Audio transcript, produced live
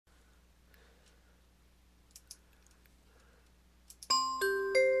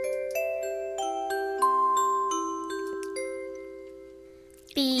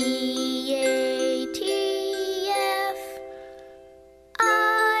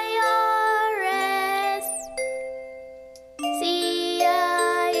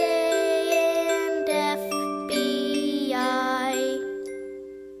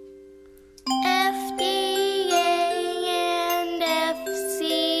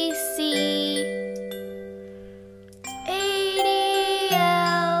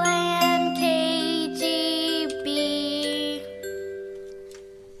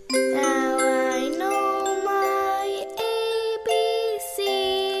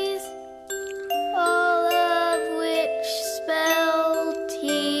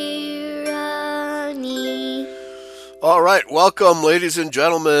All right, welcome, ladies and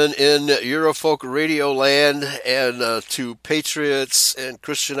gentlemen, in Eurofolk Radio Land, and to patriots and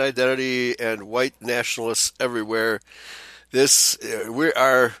Christian identity and white nationalists everywhere. We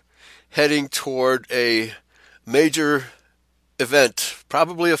are heading toward a major event,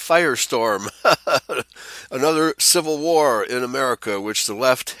 probably a firestorm, another civil war in America, which the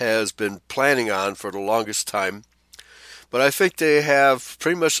left has been planning on for the longest time. But I think they have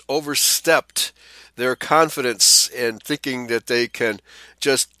pretty much overstepped their confidence in thinking that they can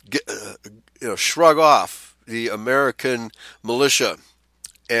just shrug off the American militia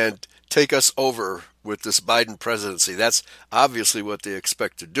and take us over with this Biden presidency. That's obviously what they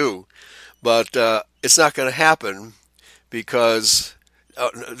expect to do, but it's not going to happen because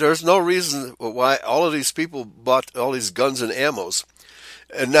there's no reason why all of these people bought all these guns and ammos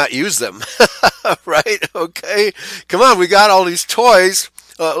and not use them. Right? Okay. Come on, we got all these toys.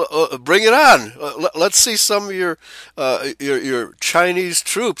 Bring it on. Let's see some of your Chinese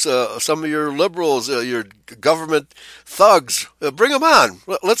troops, some of your liberals, your government thugs. Bring them on.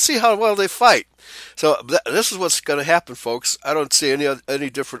 Let's see how well they fight. So this is what's going to happen, folks. I don't see any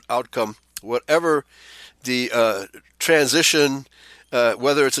different outcome. Whatever the transition,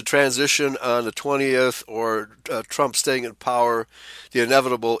 whether it's a transition on the 20th or Trump staying in power, the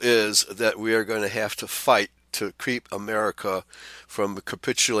inevitable is that we are going to have to fight to keep America from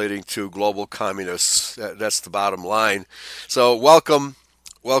capitulating to global communists. That's the bottom line. So welcome,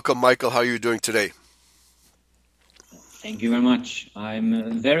 Michael. How are you doing today? Thank you very much.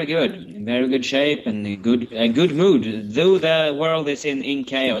 I'm very good, in very good shape and in good mood. Though the world is in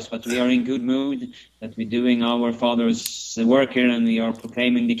chaos, but we are in good mood. That we're doing our Father's work here, and we are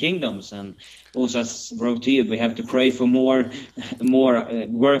proclaiming the kingdoms. And also, as wrote to you, we have to pray for more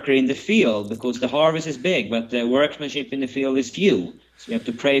worker in the field, because the harvest is big, but the workmanship in the field is few. So we have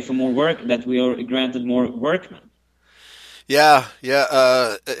to pray for more work, that we are granted more workmen. Yeah.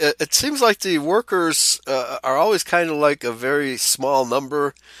 It seems like the workers are always kind of like a very small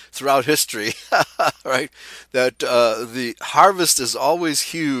number throughout history, right? That the harvest is always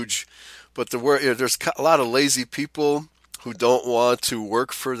huge, but there's a lot of lazy people who don't want to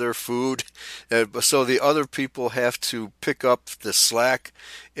work for their food, and so the other people have to pick up the slack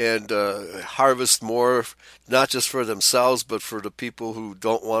and harvest more, not just for themselves, but for the people who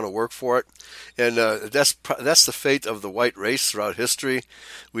don't want to work for it. And that's the fate of the white race throughout history.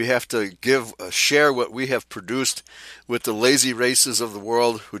 We have to share what we have produced with the lazy races of the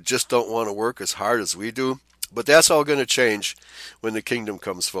world who just don't want to work as hard as we do. But that's all going to change when the kingdom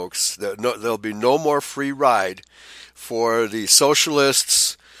comes, folks. There'll be no more free ride for the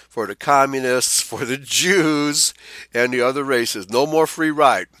socialists, for the communists, for the Jews, and the other races. No more free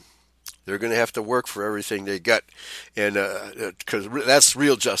ride. They're going to have to work for everything they get. And because that's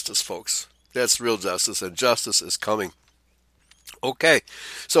real justice, folks. That's real justice, and justice is coming. Okay,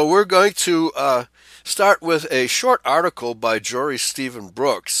 so we're going to start with a short article by Jory Stephen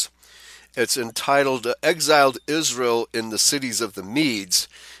Brooks. It's entitled Exiled Israel in the Cities of the Medes.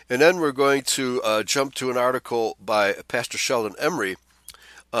 And then we're going to jump to an article by Pastor Sheldon Emry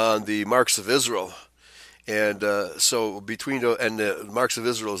on the Marks of Israel. And so the Marks of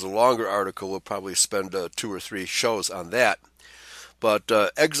Israel is a longer article. We'll probably spend 2 or 3 shows on that. But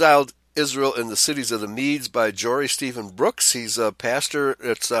Exiled Israel in the Cities of the Medes by Jory Stephen Brooks. He's a pastor.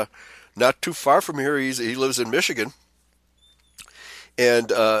 It's not too far from here. He lives in Michigan.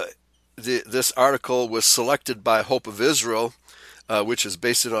 And this article was selected by Hope of Israel, which is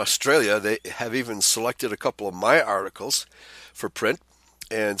based in Australia. They have even selected a couple of my articles for print.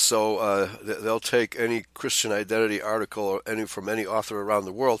 And so they'll take any Christian identity article or from any author around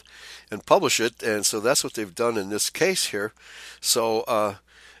the world and publish it. And so that's what they've done in this case here. So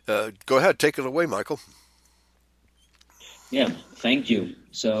go ahead, take it away, Michael. Yeah, thank you.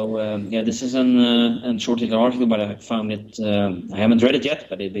 So, this is a short little article, but I found it, I haven't read it yet,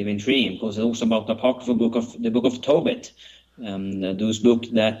 but it's been intriguing, because it's also about the apocryphal book of Tobit. Those books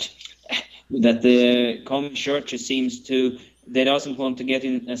that the common church seems to, they doesn't want to get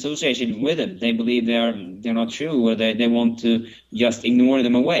in association with them. They believe they're not true, or they want to just ignore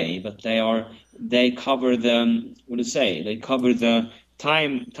them away. But they cover they cover the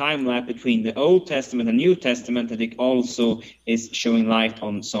time lap between the Old Testament and New Testament, and it also is showing light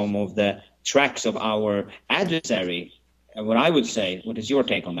on some of the tracks of our adversary. What I would say, what is your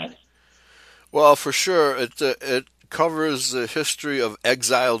take on that? Well, for sure, it covers the history of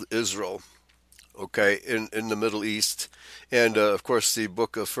exiled Israel, okay, in the Middle East. And, of course, the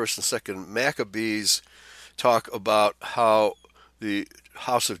book of 1st and 2nd Maccabees talk about how the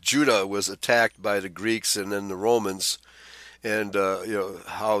house of Judah was attacked by the Greeks and then the Romans. and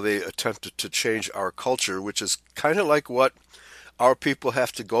how they attempted to change our culture, which is kind of like what our people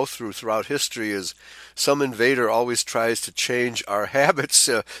have to go through throughout history. Is some invader always tries to change our habits,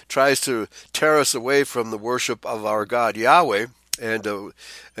 tries to tear us away from the worship of our God Yahweh, and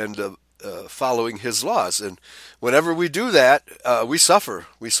following His laws. And whenever we do that, we suffer.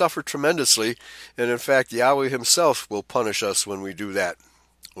 We suffer tremendously, and in fact, Yahweh Himself will punish us when we do that.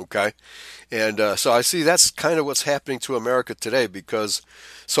 Okay, and so I see that's kind of what's happening to America today, because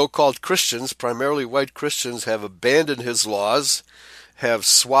so-called Christians, primarily white Christians, have abandoned His laws, have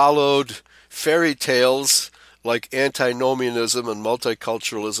swallowed fairy tales like antinomianism and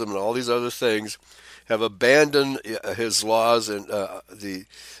multiculturalism and all these other things, have abandoned His laws and the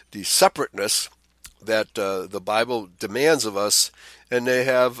separateness that the Bible demands of us, and they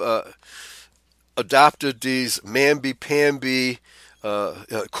have adopted these mamby-pamby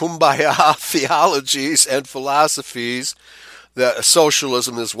kumbaya theologies and philosophies. That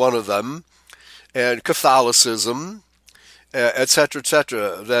socialism is one of them, and Catholicism, etc.,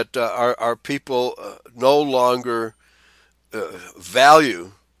 that our people no longer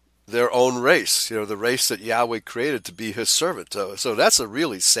value their own race, the race that Yahweh created to be His servant. So that's a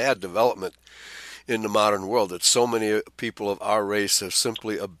really sad development in the modern world, that so many people of our race have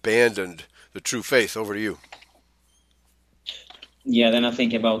simply abandoned the true faith. Over to you. Yeah, then I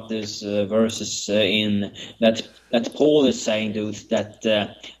think about these verses in that Paul is saying those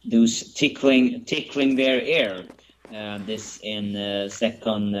tickling their ear. This in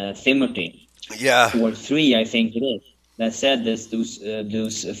Second Timothy. Yeah. 4:3, I think it is. That said this,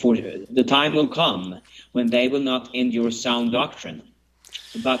 those for the time will come when they will not endure sound doctrine,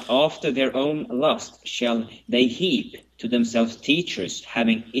 but after their own lust shall they heap to themselves teachers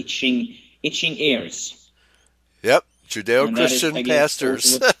having itching ears. Yep. Judeo-Christian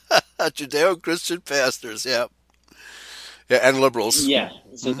pastors. Judeo-Christian pastors, yeah. Yeah, and liberals. Yeah,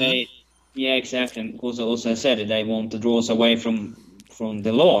 so yeah, exactly. And also I said it, they want to draw us away from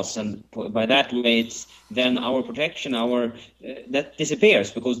the laws, and by that way, it's then our protection, that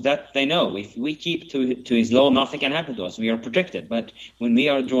disappears, because that they know if we keep to His law, nothing can happen to us. We are protected. But when we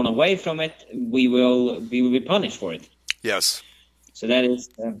are drawn away from it, we will be punished for it. Yes. So that is.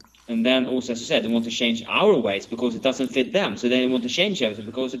 And then also, as I said, they want to change our ways because it doesn't fit them. So they want to change everything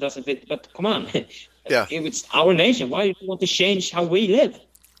because it doesn't fit. But come on, yeah. If it's our nation, why do you want to change how we live?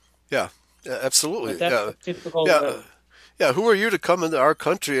 Yeah, absolutely. That's typical. Yeah, who are you to come into our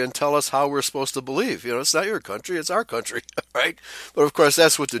country and tell us how we're supposed to believe? It's not your country, it's our country, right? But of course,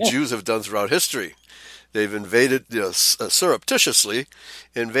 that's what the Jews have done throughout history. They've invaded, surreptitiously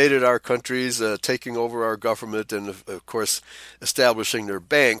invaded our countries, taking over our government, and of course, establishing their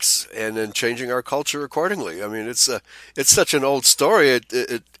banks, and then changing our culture accordingly. I mean, it's such an old story.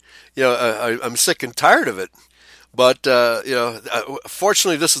 I'm sick and tired of it. But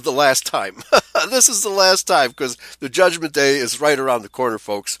fortunately, this is the last time. This is the last time, because the judgment day is right around the corner,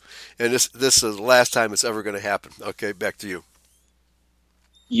 folks, and this is the last time it's ever going to happen. Okay, back to you.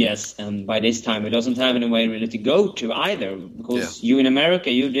 Yes, and by this time it doesn't have any way really to go to either, because you in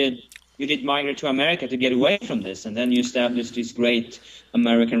America, you did migrate to America to get away from this, and then you established this great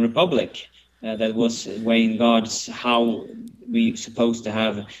American republic that was weighing God's how we supposed to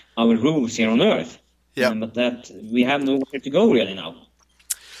have our rules here on earth. Yeah, but that we have nowhere to go really now.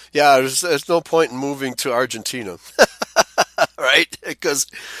 Yeah, there's no point in moving to Argentina. Right? Because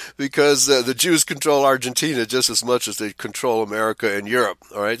the Jews control Argentina just as much as they control America and Europe.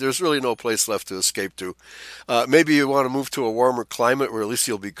 All right, there's really no place left to escape to. Maybe you want to move to a warmer climate where at least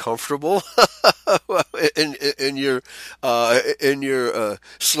you'll be comfortable in your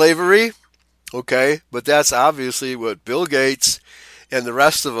slavery. Okay, but that's obviously what Bill Gates and the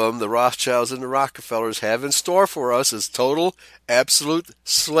rest of them, the Rothschilds and the Rockefellers, have in store for us, is total, absolute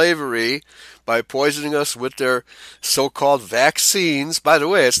slavery by poisoning us with their so-called vaccines. By the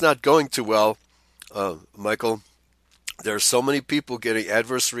way, it's not going too well, Michael. There are so many people getting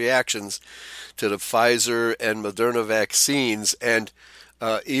adverse reactions to the Pfizer and Moderna vaccines, and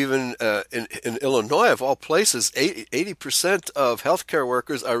even in Illinois, of all places, 80% of healthcare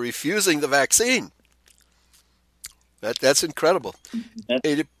workers are refusing the vaccine. That's incredible. That's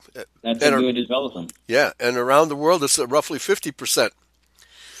a good development. Yeah, and around the world, it's roughly 50%.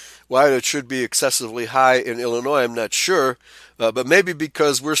 Why it should be excessively high in Illinois, I'm not sure, but maybe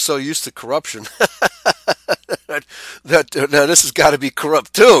because we're so used to corruption that now this has got to be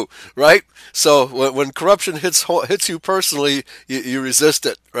corrupt too, right? So when corruption hits you personally, you resist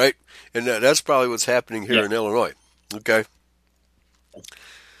it, right? And that's probably what's happening here in Illinois. Okay.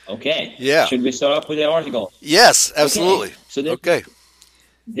 Okay. Yeah. Should we start off with the article? Yes, absolutely. Okay. So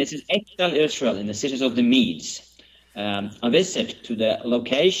this is Exile Israel in the cities of the Medes. a visit to the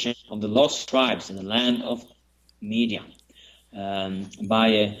location of the lost tribes in the land of Media,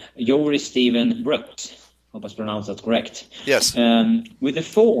 by Jory Stephen Brooks. Hope I pronounced that correct. Yes. With the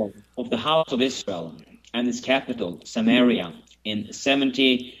fall of the house of Israel and its capital, Samaria, in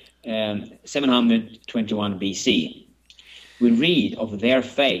 721 BC. We read of their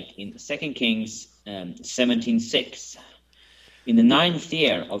fate in 2 Kings 17:6. In the 9th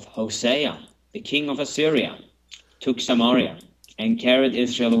year of Hosea, the king of Assyria took Samaria and carried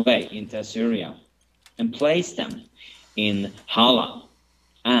Israel away into Assyria and placed them in Hala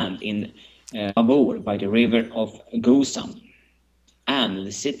and in Babur by the river of Gozan and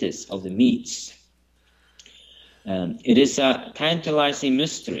the cities of the Medes. It is a tantalizing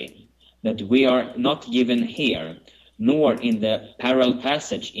mystery that we are not given here, nor in the parallel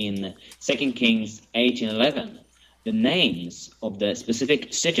passage in 2 Kings 18:11, the names of the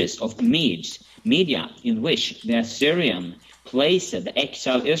specific cities of Media in which the Assyrian placed the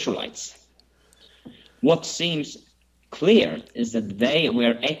exiled Israelites. What seems clear is that they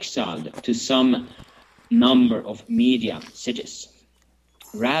were exiled to some number of Media cities,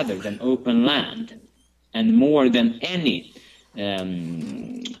 rather than open land, and more than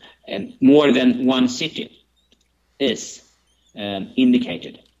one city is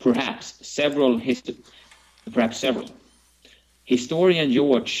indicated. Perhaps several. Historian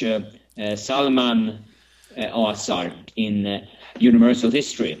George Salman Asar in Universal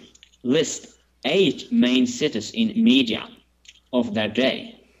History lists 8 main cities in Media of that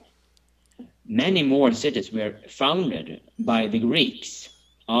day. Many more cities were founded by the Greeks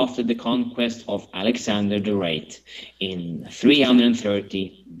after the conquest of Alexander the Great in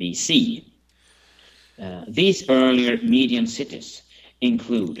 330 BC. These earlier Median cities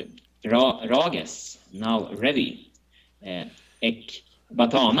include Rages, now Revi,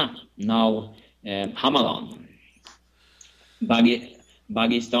 Ekbatana, now Hamadan,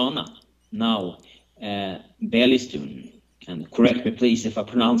 Bagistana, now Belistun. And correct me, please, if I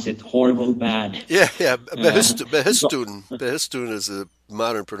pronounce it horrible bad. Yeah. Behistun. Behistun is a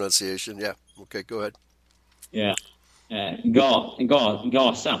modern pronunciation. Yeah. Okay, go ahead. Yeah.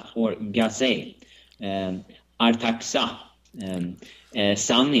 Gaza or Gaze, Artaxa,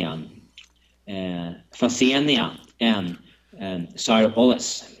 Sania, Phasenia, and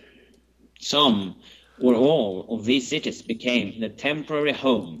Syropolis. Some or all of these cities became the temporary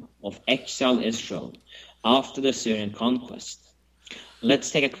home of exiled Israel after the Assyrian conquest.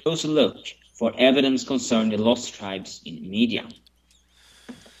 Let's take a closer look for evidence concerning the lost tribes in Media.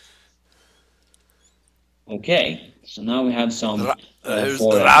 Okay, so now we have some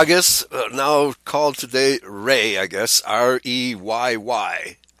Rages, now called today Ray, I guess.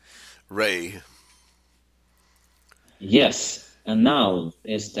 Reyy. Ray. Yes, and now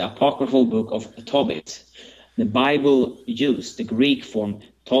is the apocryphal book of Tobit. The Bible used the Greek form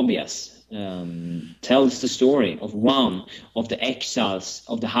Tobias. Tells the story of one of the exiles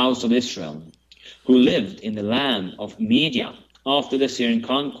of the house of Israel who lived in the land of Media after the Assyrian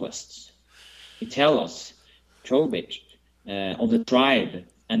conquests. It tells us Tobit of the tribe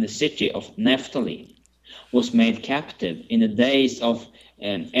and the city of Naphtali was made captive in the days of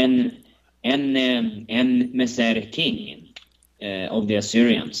Enmeser king of the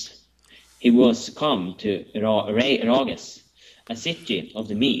Assyrians. He was come to Rages, a city of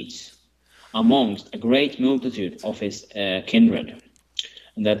the Medes, amongst a great multitude of his kindred.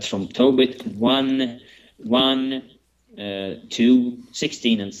 And that's from Tobit 1:2,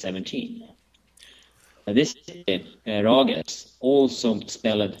 16 and 17. This Rages, also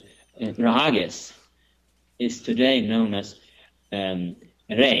spelled Rages, is today known as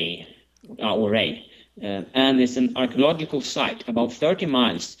Ray, and is an archaeological site about 30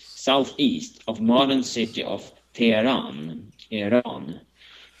 miles southeast of modern city of Tehran, Iran,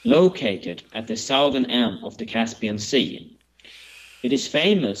 located at the southern end of the Caspian Sea. It is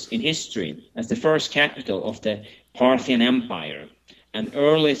famous in history as the first capital of the Parthian Empire and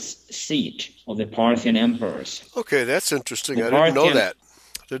earliest seat of the Parthian emperors. Okay, that's interesting. I didn't know that.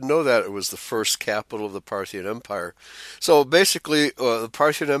 Didn't know that it was the first capital of the Parthian Empire. So basically, the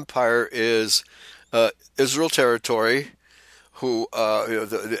Parthian Empire is Israel territory, who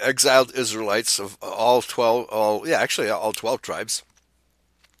the exiled Israelites of all 12 tribes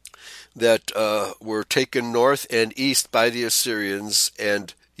that were taken north and east by the Assyrians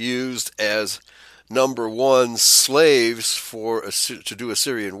and used as number one slaves to do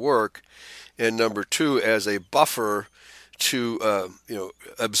Assyrian work, and number two as a buffer to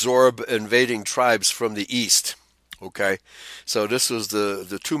absorb invading tribes from the east Okay, so this was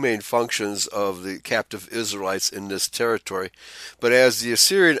the two main functions of the captive Israelites in this territory. But as the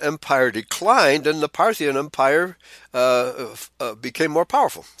Assyrian Empire declined, then the Parthian Empire became more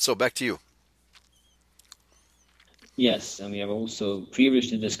powerful. So back to you. Yes, and we have also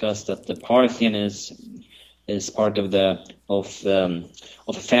previously discussed that the Parthian is part of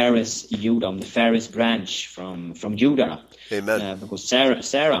Pharaoh's Judah, the Pharaoh's branch from Judah. Amen. Because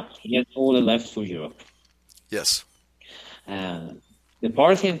Sarah, he had all left for Europe. Yes. The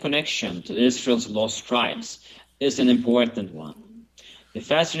Parthian connection to Israel's lost tribes is an important one. The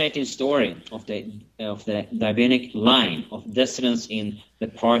fascinating story of the Davidic line of descendants in the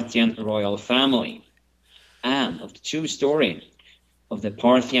Parthian royal family, and of the true story of the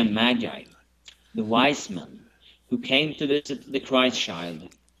Parthian Magi, the wise men who came to visit the Christ child,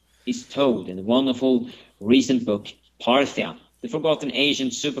 is told in the wonderful recent book Parthia, the Forgotten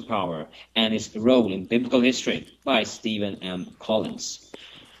Ancient Superpower and Its Role in Biblical History by Stephen M. Collins.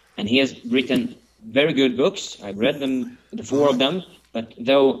 And he has written very good books. I've read them, the four of them, but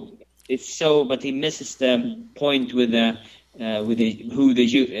he misses the point with who the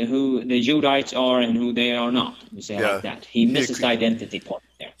Judites are and who they are not. We say like that. He misses the identity point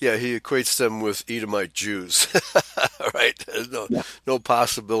there. Yeah, he equates them with Edomite Jews, right? No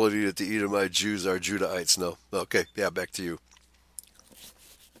possibility that the Edomite Jews are Judahites. No. Okay. Yeah, back to you.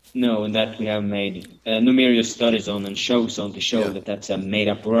 No, and that we have made numerous studies on and shows on to show that that's a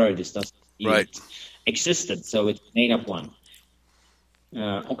made-up word. It doesn't existed, so it's made-up one.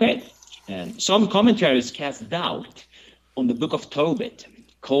 Okay. Some commentaries cast doubt on the Book of Tobit,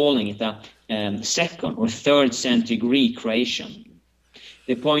 calling it a 2nd or 3rd century Greek creation.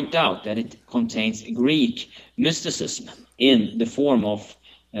 They point out that it contains Greek mysticism in the form of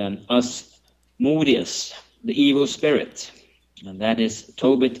Asmodeus, the evil spirit. And that is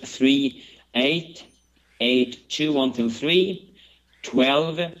Tobit 3:8, 8:2 until 3,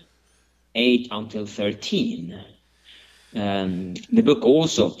 12, 8 until 13. The book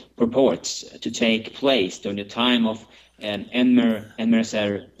also purports to take place during the time of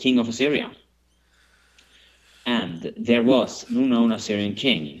Enmer, king of Assyria. And there was no known Assyrian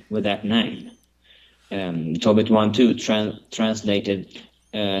king with that name. Tobit 1:2 translated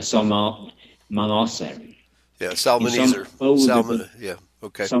Salmanaser. Yeah, Salmaneser.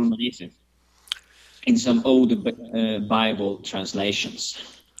 Okay. Salmaneser. In some old Bible translations.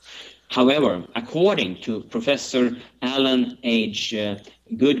 However, according to Professor Alan H.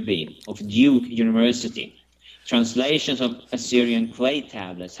 Goodby of Duke University, translations of Assyrian clay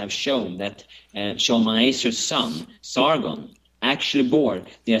tablets have shown that Shalmaneser's son, Sargon, actually bore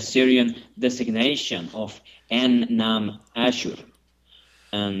the Assyrian designation of En-Nam Ashur,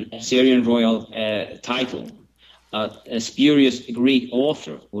 an Assyrian royal title. A spurious Greek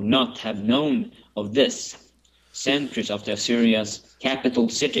author would not have known of this. Centuries after Assyria's capital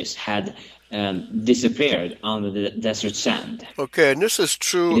cities had disappeared under the desert sand. Okay, and this is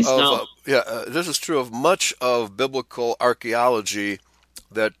true this is true of much of biblical archaeology,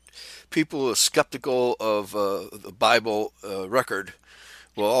 that people are skeptical of the Bible record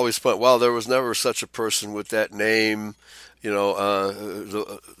will always point, well, there was never such a person with that name. You know,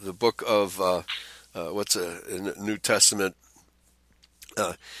 the book of in the New Testament.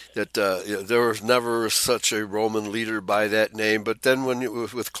 There was never such a Roman leader by that name, but then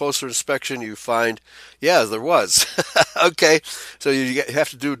with closer inspection, you find, yeah, there was. Okay, so you have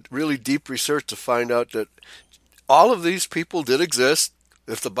to do really deep research to find out that all of these people did exist.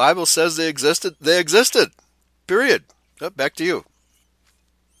 If the Bible says they existed, they existed. Period. Back to you.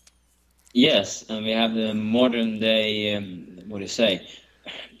 Yes, and we have the modern day,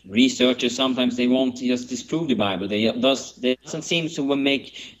 researchers. Sometimes they won't just disprove the Bible. They doesn't seem to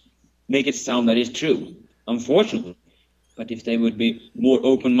make it sound that it's true, unfortunately. But if they would be more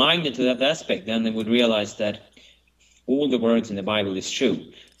open-minded to that aspect, then they would realize that all the words in the Bible is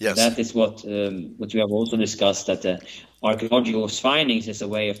true. Yes. That is what we have also discussed, that the archaeological findings is a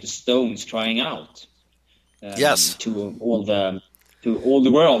way of the stones crying out. Yes. To all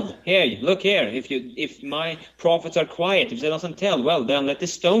the world. Here, look here. If my prophets are quiet, if they doesn't tell, well, then let the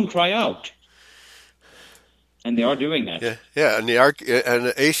stone cry out. And they are doing that. Yeah, and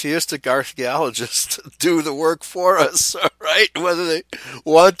the atheistic archaeologists do the work for us, all right, whether they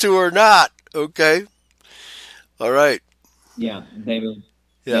want to or not. Okay, all right. Yeah, they will.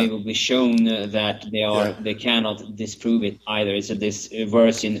 Yeah. They will be shown that they cannot disprove it either. It's this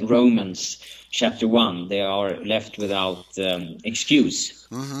verse in Romans chapter 1. They are left without excuse.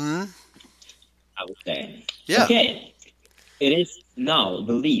 Mm-hmm. I would say. Yeah. Okay. It is now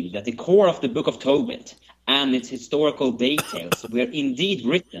believed that the core of the Book of Tobit and its historical details were indeed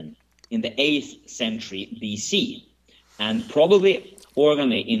written in the 8th century BC. and probably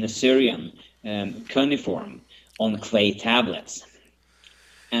originally in Assyrian cuneiform on clay tablets,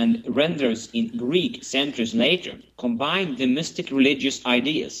 and renders in Greek centuries later, combined the mystic religious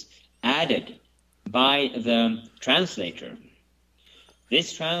ideas added by the translator.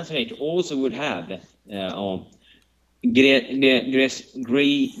 This translator also would have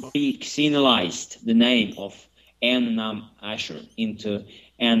Greek-sinalized the name of Ennam Asher into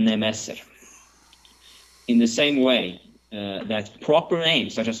Ennemeser. In the same way that proper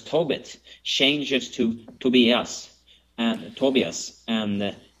names such as Tobit changes to Tobias and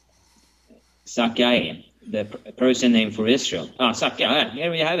Sakai, the person name for Israel. Sakai, here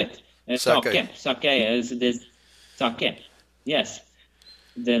we have it. Sakai is this Sakai. Yes,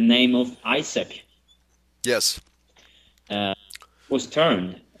 the name of Isaac. Yes. Was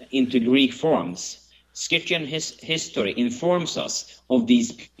turned into Greek forms. Scythian history informs us of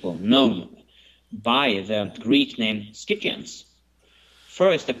these people known by the Greek name Scythians.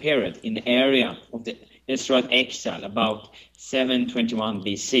 First appeared in the area of the Israel exile about 721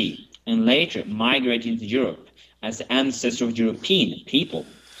 BC, and later migrated into Europe as the ancestor of European people.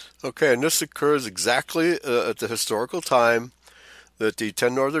 Okay, and this occurs exactly at the historical time that the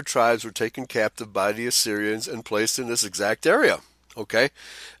 10 northern tribes were taken captive by the Assyrians and placed in this exact area. Okay,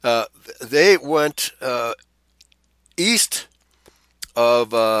 they went east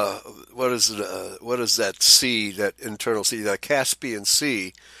of what is that sea, that internal sea, the Caspian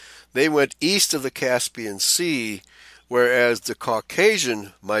Sea. They went east of the Caspian Sea, whereas the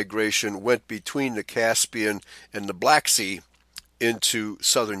Caucasian migration went between the Caspian and the Black Sea into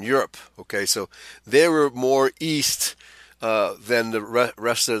southern Europe. Okay, so they were more east than the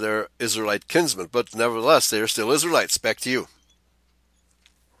rest of their Israelite kinsmen, but nevertheless, they are still Israelites. Back to you.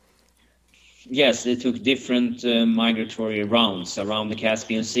 Yes, they took different migratory routes around the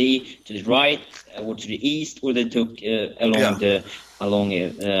Caspian Sea, to the right or to the east, or they took along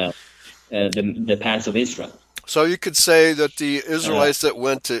the paths of Israel. So you could say that the Israelites that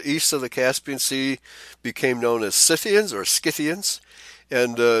went to east of the Caspian Sea became known as Scythians or Scythians,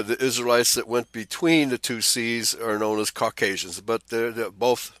 and the Israelites that went between the two seas are known as Caucasians, but they're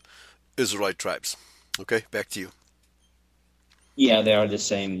both Israelite tribes. Okay, back to you. Yeah, they are the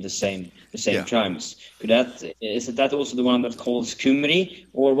same tribes. Is that also the one that calls Emry,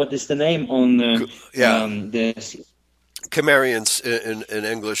 or what is the name on the Cimmerians in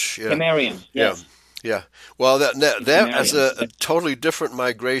English? Yeah. Cimmerian. Yes. Yeah. Well, that is a totally different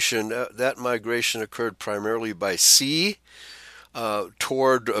migration. That migration occurred primarily by sea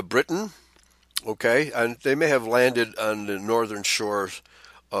toward Britain. Okay, and they may have landed on the northern shores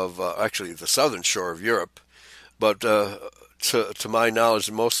of actually the southern shore of Europe, but to my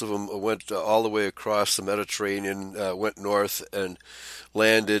knowledge, most of them went all the way across the Mediterranean, went north and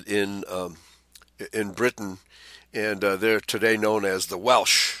landed in Britain, and they're today known as the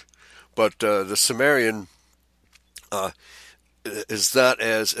Welsh. But the Cimmerian is not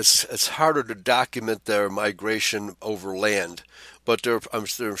as it's harder to document their migration over land. But I'm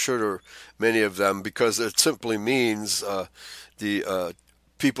sure there are many of them, because it simply means the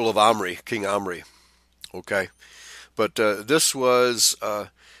people of Emry, King Emry. Okay. But this was a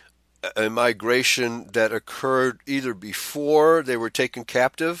migration that occurred either before they were taken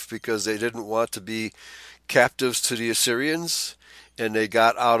captive because they didn't want to be captives to the Assyrians, and they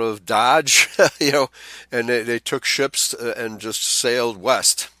got out of Dodge, and they took ships and just sailed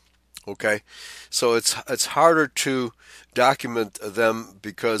west. Okay, so it's harder to document them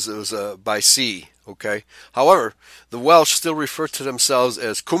because it was by sea. Okay, however, the Welsh still refer to themselves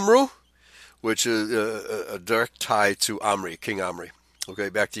as Cymru, which is a direct tie to Emry, King Emry. Okay,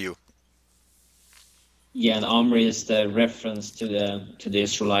 back to you. Yeah, and Emry is the reference to the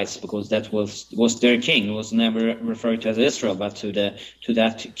Israelites, because that was their king. It was never referred to as Israel, but to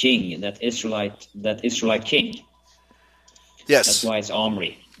that king, that Israelite king. Yes. That's why it's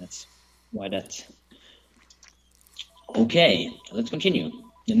Emry. That's why that. Okay, let's continue.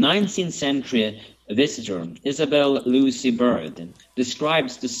 The 19th century visitor Isabel Lucy Bird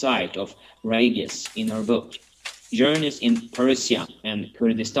describes the site of Regis in her book Journeys in Persia and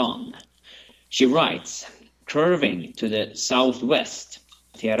Kurdistan. She writes, curving to the southwest,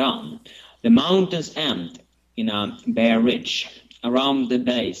 Tehran, the mountains end in a bare ridge, around the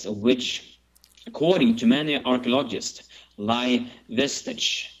base of which, according to many archaeologists, lie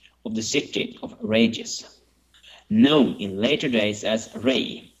vestiges of the city of Regis, known in later days as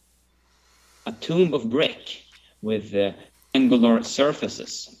Rey, a tomb of brick with angular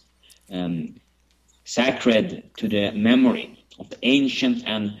surfaces, sacred to the memory of the ancient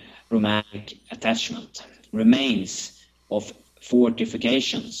and romantic attachment, remains of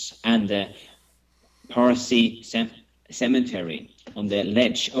fortifications and the Parsi cemetery on the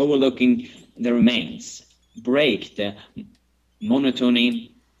ledge overlooking the remains break the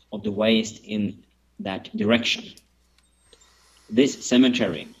monotony of the waste in that direction. This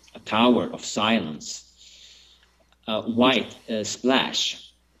cemetery, a tower of silence, a white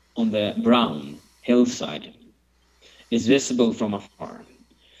splash on the brown hillside, is visible from afar.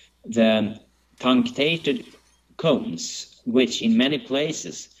 The punctated cones, which in many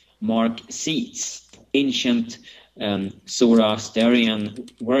places mark seats, ancient Zoroastrian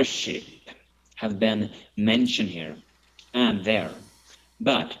worship, have been mentioned here and there.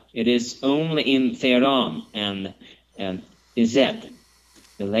 But it is only in Tehran and Izeb,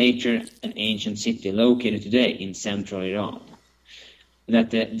 the later an ancient city located today in central Iran, that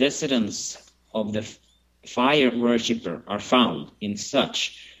the descendants of the fire worshipper are found in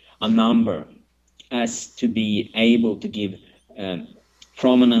such a number as to be able to give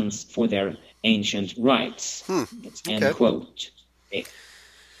prominence for their ancient rites. That's Okay. end quote.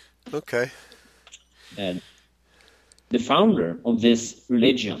 Okay. The founder of this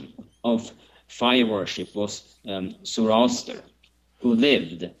religion of fire worship was Zoroaster, who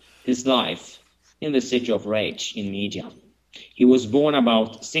lived his life in the city of Rage in Media. He was born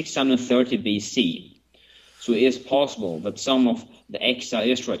about 630 BC, so it is possible that some of the exiled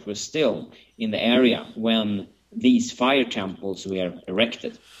Israelites were still in the area when these fire temples were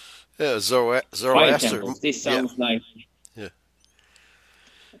erected. Yeah, Fire Zoroaster. temples, this sounds like... Yeah.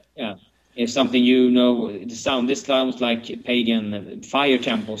 Yeah. If something you know, this sounds like pagan fire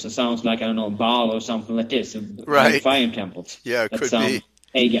temples. It sounds like, I don't know, Baal or something like this. Right. Fire temples. Yeah, it that could sound be.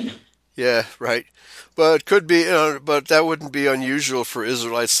 pagan. Yeah, right. But it could be, but that wouldn't be unusual for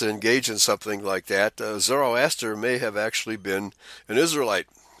Israelites to engage in something like that. Zoroaster may have actually been an Israelite.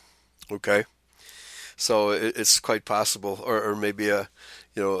 Okay, so it's quite possible, or maybe a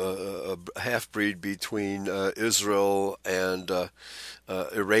half breed between Israel and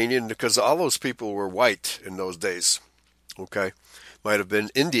Iranian, because all those people were white in those days. Okay, might have been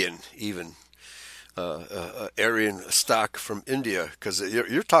Indian even. Aryan stock from India, because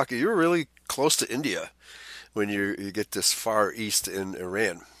you're really close to India when you get this far east in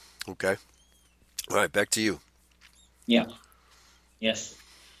Iran. Okay, all right, back to you. Yeah. Yes.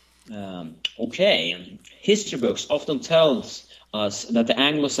 Okay. History books often tells us that the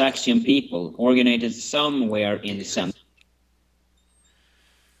Anglo-Saxon people originated somewhere in the center.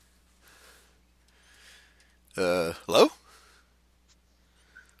 Hello?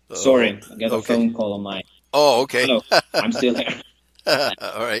 Sorry, I got a Okay. phone call on my... Oh, okay. Hello, I'm still here.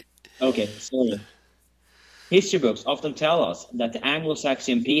 All right. Okay, sorry. History books often tell us that the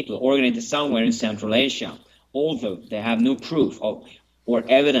Anglo-Saxon people originated somewhere in Central Asia, although they have no proof of or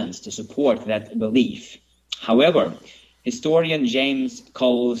evidence to support that belief. However, historian James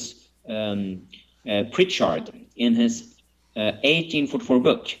Coles Pritchard, in his 1844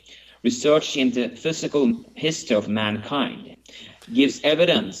 book, Research into Physical History of Mankind, gives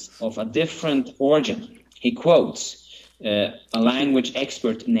evidence of a different origin. He quotes a language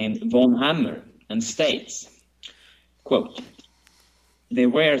expert named von Hammer and states, quote, "There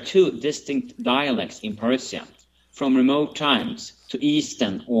were two distinct dialects in Persia from remote times to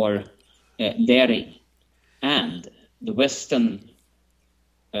Eastern or Dari, and the Western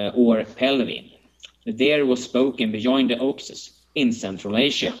or Pelvi. The Dari was spoken beyond the Oxus in Central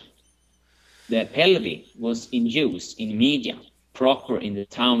Asia. The Pelvi was in use in Media, proper in the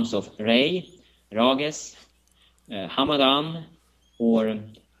towns of Rey, Rages, Hamadan, or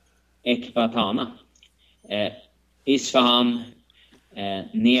Ekbatana, Isfahan,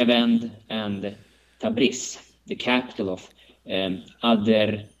 Nevend, and Tabriz, the capital of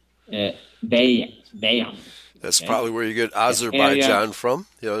Azerbaijan." That's probably where you get Azerbaijan from.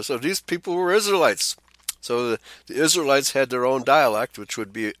 So these people were Israelites. So the Israelites had their own dialect, which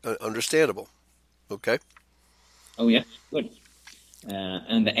would be understandable. Okay. Oh yeah, good.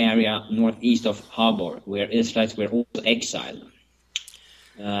 And the area northeast of Habor, where Israelites were also exiled.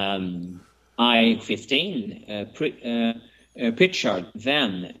 I-15, Pritchard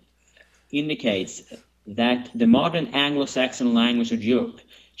then indicates that the modern Anglo-Saxon language of Europe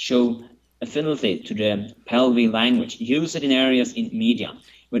show affinity to the Pelvi language used in areas in Media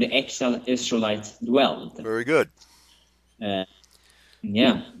where the exiled Israelites dwelled. Very good. Yeah.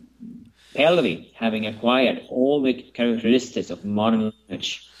 Pelvi having acquired all the characteristics of modern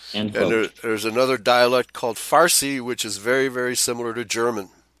language. End quote. And there's another dialect called Farsi, which is very, very similar to German.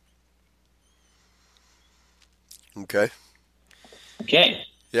 Okay. Okay.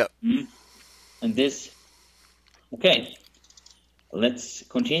 Yep. And this... Okay. Let's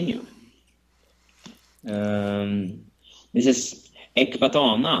continue. This is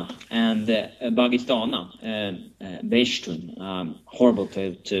Ekbatana and Bagistana, Beshtun. Horrible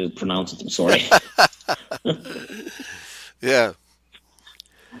to pronounce it, I'm sorry. Yeah.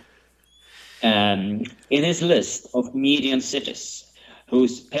 In his list of Median cities,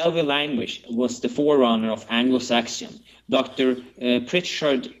 whose Pelvi language was the forerunner of Anglo-Saxon, Dr.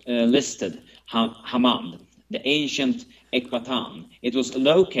 Pritchard listed Hamad, the ancient Ekbatan. It was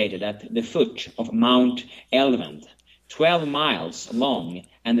located at the foot of Mount Elvand, 12 miles long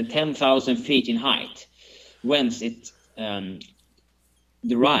and 10,000 feet in height, whence it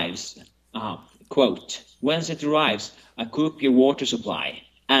derives, quote, whence it derives a coopier water supply,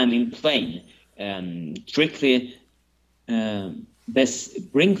 and in plain, strictly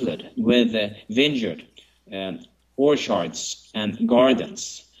sprinkled with vineyard, orchards, and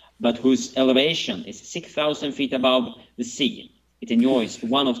gardens, but whose elevation is 6,000 feet above the sea. It enjoys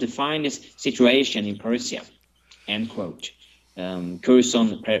one of the finest situations in Persia, end quote.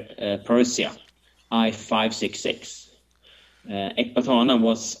 Curzon, Persia, I-566. Ekbatana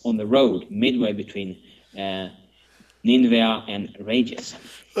was on the road midway between Nineveh and Rages.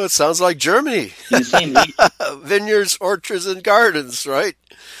 Well, it sounds like Germany. In the same region. Vineyards, orchards, and gardens, right?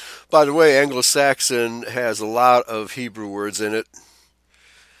 By the way, Anglo-Saxon has a lot of Hebrew words in it.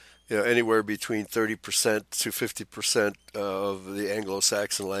 You know, anywhere between 30% to 50% of the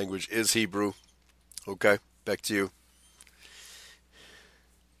Anglo-Saxon language is Hebrew. Okay, back to you.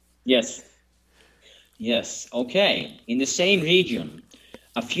 Yes. Yes, okay. In the same region,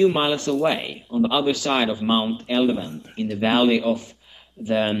 a few miles away, on the other side of Mount Elvand, in the valley of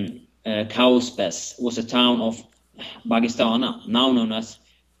the Kauspes, was the town of Bagistana, now known as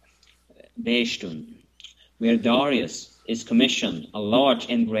Beshtun, where Darius is commissioned a large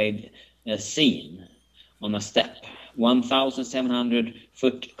engraved scene on a step,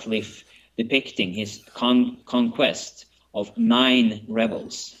 1,700-foot cliff, depicting his conquest of 9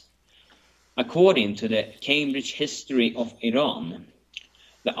 rebels. According to the Cambridge History of Iran,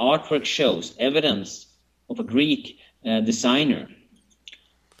 the artwork shows evidence of a Greek designer,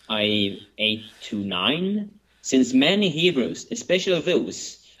 i.e. 829, since many Hebrews, especially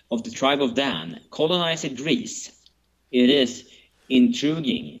those of the tribe of Dan, colonized Greece. It is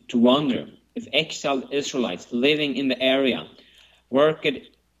intriguing to wonder if exiled Israelites living in the area worked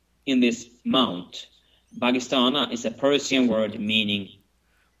in this mount. Bagistana is a Persian word meaning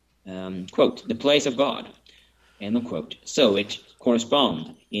quote, the place of God, end of quote. So it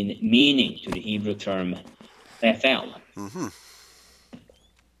corresponds in meaning to the Hebrew term Bethel. Mm-hmm.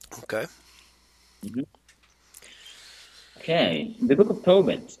 Okay. Mm-hmm. Okay. The book of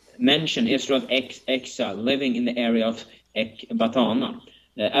Tobit mentioned Israel's exile living in the area of Ekbatana,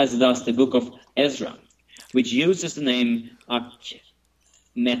 as does the book of Ezra, which uses the name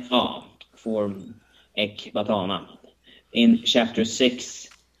Akmetah for Ekbatana in chapter 6,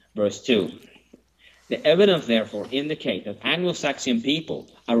 verse 2. The evidence, therefore, indicates that Anglo-Saxon people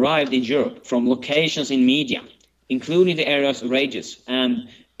arrived in Europe from locations in Media, including the areas of Rages and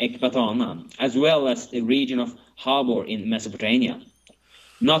Ekbatana, as well as the region of Habor in Mesopotamia,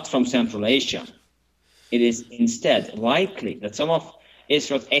 not from Central Asia. It is instead likely that some of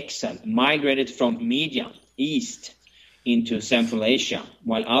Israel's exile migrated from Media east into Central Asia,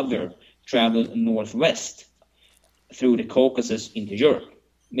 while others traveled northwest through the Caucasus into Europe.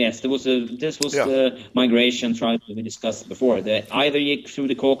 Yes, this was the migration tribe that we discussed before. They either through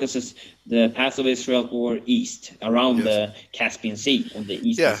the Caucasus, the Pass of Israel, or east, around the Caspian Sea on the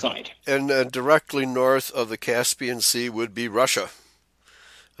eastern side. And directly north of the Caspian Sea would be Russia.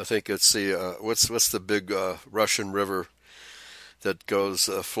 I think it's the what's the big Russian river that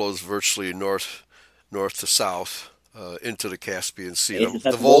flows virtually north to south into the Caspian Sea. Is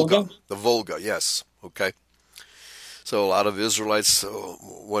the that Volga? The Volga, yes. Okay. So a lot of Israelites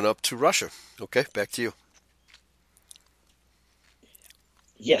went up to Russia. Okay, back to you.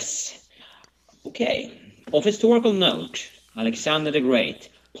 Yes. Okay. Of historical note, Alexander the Great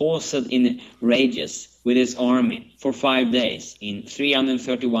paused in Rages with his army for 5 days in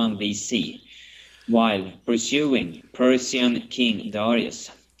 331 BC, while pursuing Persian king Darius.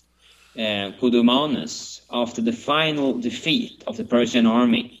 Kudumanus, after the final defeat of the Persian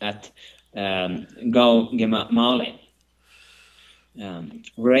army at Gaugamela,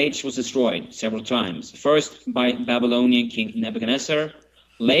 Rage was destroyed several times, first by Babylonian king Nebuchadnezzar,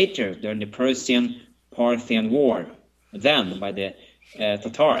 later during the Persian-Parthian War, then by the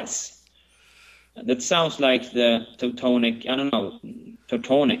Tatars. That sounds like the Teutonic, I don't know,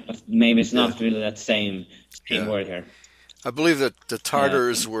 Teutonic, but maybe it's not really that same word here. I believe that the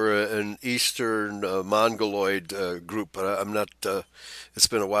Tartars were an Eastern Mongoloid group, but I'm not. It's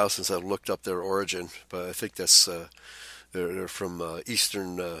been a while since I looked up their origin, but I think that's They're from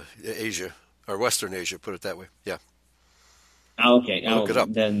Eastern Asia or Western Asia, put it that way. Yeah, Okay, look it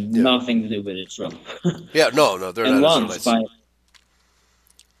up. then Yeah, nothing to do with Israel. yeah. No, they're and not once Israelites.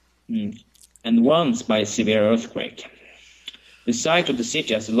 by mm, and once by a severe earthquake. The site of the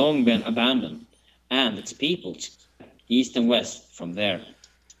city has long been abandoned, and its people east and west from there.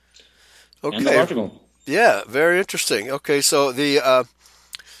 End of Okay. article. Yeah, very interesting. Okay, so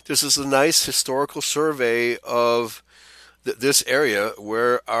this is a nice historical survey of this area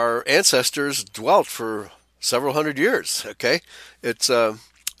where our ancestors dwelt for several hundred years. Okay, it's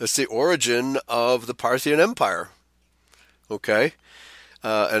the origin of the Parthian Empire. Okay,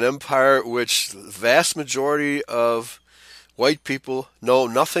 an empire which the vast majority of white people know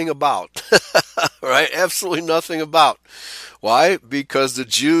nothing about. Right? Absolutely nothing about. Why? Because the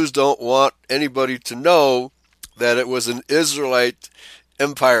Jews don't want anybody to know that it was an Israelite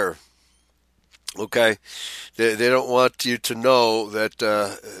empire. Okay, they don't want you to know that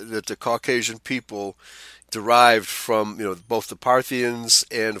the Caucasian people derived from both the Parthians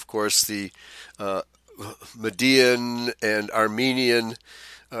and of course the uh, Median and Armenian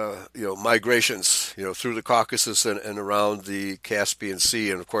migrations through the Caucasus and around the Caspian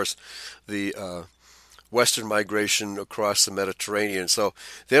Sea, and of course the Western migration across the Mediterranean. So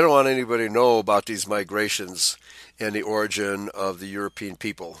they don't want anybody to know about these migrations and the origin of the European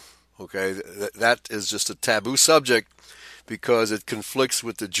people. Okay, that is just a taboo subject because it conflicts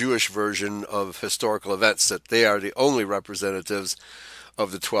with the Jewish version of historical events, that they are the only representatives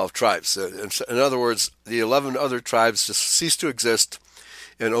of the 12 tribes. In other words, the 11 other tribes just cease to exist,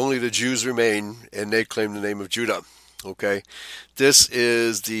 and only the Jews remain, and they claim the name of Judah. Okay, this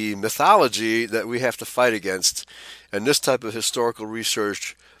is the mythology that we have to fight against, and this type of historical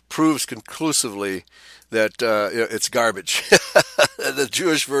research proves conclusively that it's garbage. The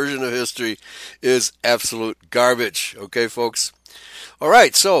Jewish version of history is absolute garbage. Okay, folks. All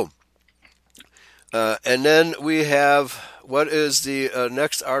right, so and then we have what is the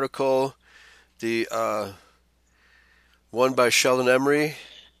next article? The one by Sheldon Emry.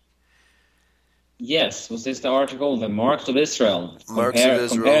 Yes, was this the article, The Marks of Israel, Marks of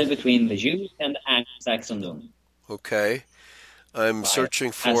Israel. compared between the Jews and Anglo-Saxondom? Okay. I'm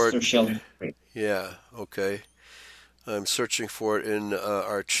searching for it. Sheldon. Yeah, okay. I'm searching for it in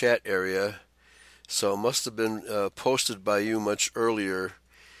our chat area. So it must have been posted by you much earlier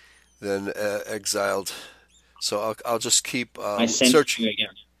than Exiled. So I'll just keep searching. It to you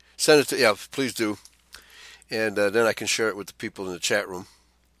again. Send it to, yeah, please do. And then I can share it with the people in the chat room.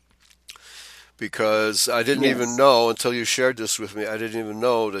 Because I didn't even know, until you shared this with me, I didn't even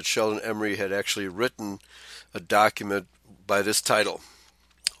know that Sheldon Emry had actually written a document by this title.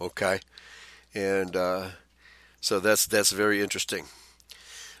 Okay? And so that's very interesting.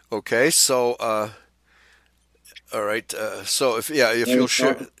 Okay, so all right. So if you'll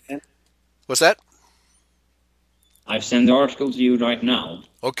share, what's that? I've sent the article to you right now.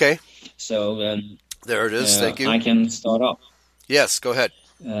 Okay. So there it is. Thank you. I can start off. Yes, go ahead.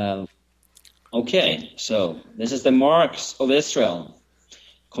 Okay, so this is the Marks of Israel,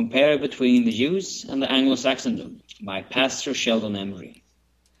 compared between the Jews and the Anglo-Saxondom by Pastor Sheldon Emry.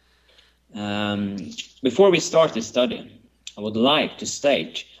 Before we start this study, I would like to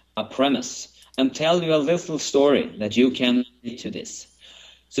state a premise and tell you a little story that you can relate to this.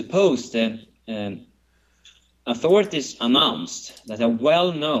 Suppose the authorities announced that a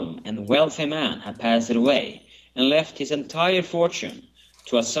well-known and wealthy man had passed away and left his entire fortune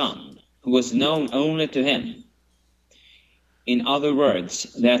to a son who was known only to him. In other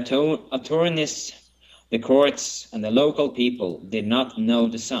words, the attorneys, the courts, and the local people did not know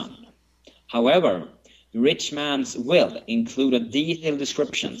the son. However, the rich man's will included detailed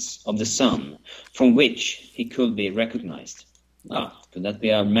descriptions of the son from which he could be recognized. Could that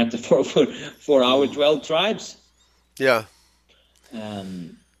be a metaphor for our 12 tribes? Yeah.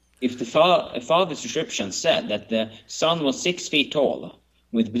 If the father's description said that the son was 6 feet tall,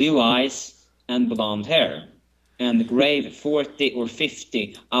 with blue eyes and blonde hair, and grave 40 or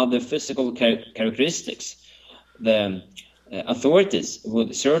 50 other physical characteristics, the authorities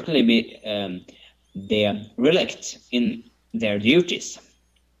would certainly be derelict in their duties.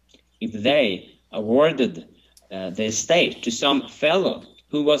 If they awarded the estate to some fellow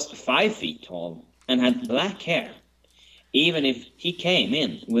who was 5 feet tall and had black hair, even if he came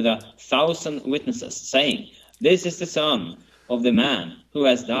in with 1,000 witnesses saying, "This is the son of the man who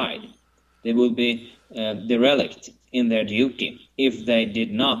has died," they would be derelict in their duty if they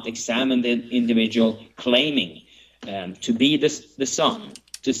did not examine the individual claiming to be the son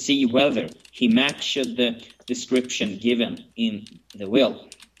to see whether he matched the description given in the will.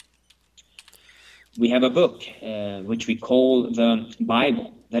 we have a book which we call the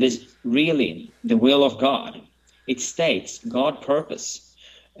Bible, that is really the will of God. It states God's purpose,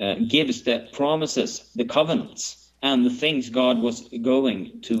 gives the promises, the covenants, and the things God was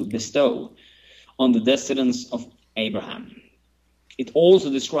going to bestow on the descendants of Abraham. It also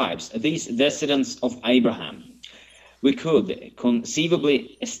describes these descendants of Abraham. We could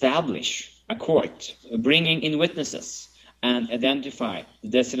conceivably establish a court, bringing in witnesses, and identify the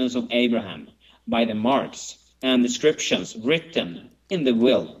descendants of Abraham by the marks and descriptions written in the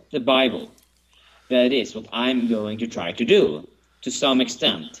will, the Bible. That is what I'm going to try to do, to some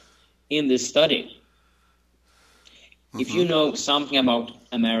extent, in this study. If you know something about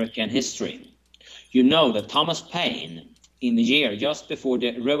American history, you know that Thomas Paine, in the year just before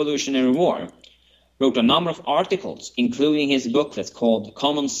the Revolutionary War, wrote a number of articles, including his booklet called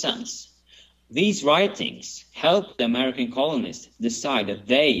Common Sense. These writings helped the American colonists decide that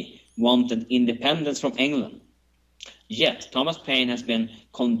they wanted independence from England. Yet Thomas Paine has been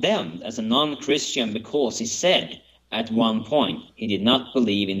condemned as a non-Christian because he said at one point he did not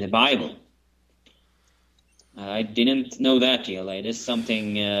believe in the Bible. I didn't know that, Jill. It is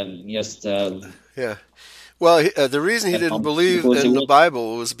something Yeah. Well, the reason he didn't believe in the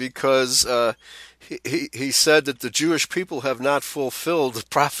Bible was because he said that the Jewish people have not fulfilled the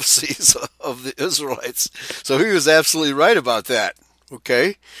prophecies of the Israelites. So he was absolutely right about that.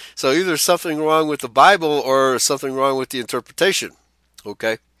 Okay? So either something wrong with the Bible or something wrong with the interpretation.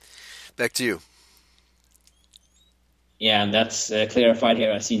 Okay? Back to you. Yeah, and that's clarified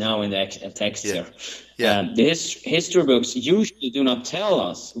here, I see now in the text here. Yeah. The history books usually do not tell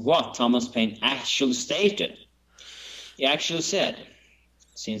us what Thomas Paine actually stated. He actually said,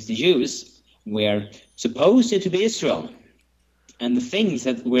 since the Jews were supposed to be Israel, and the things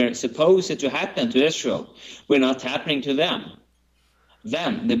that were supposed to happen to Israel were not happening to them,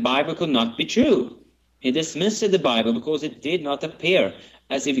 then the Bible could not be true. He dismissed the Bible because it did not appear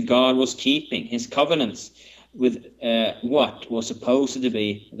as if God was keeping his covenants with what was supposed to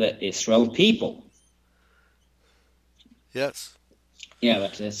be the Israel people. Yes. Yeah,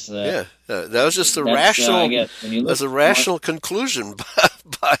 that is. That was just a rational. That's a rational conclusion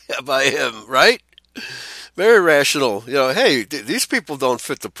by him, right? Very rational. You know, hey, these people don't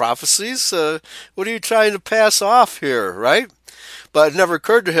fit the prophecies. What are you trying to pass off here, right? But it never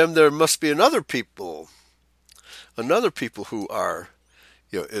occurred to him there must be another people who are,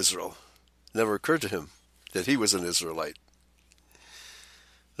 Israel. Never occurred to him that he was an Israelite.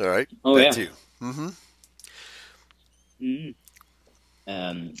 All right. Oh, back yeah. to you. Mm-hmm.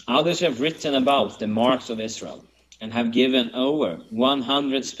 Others have written about the marks of Israel and have given over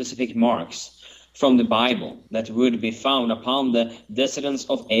 100 specific marks from the Bible that would be found upon the descendants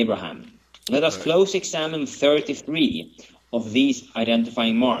of Abraham. Let us closely examine 33 of these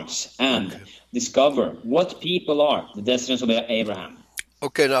identifying marks and discover what people are the descendants of Abraham.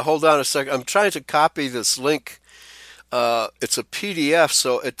 Okay, now hold on a second. I'm trying to copy this link. It's a PDF,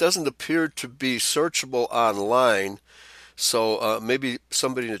 so it doesn't appear to be searchable online. So maybe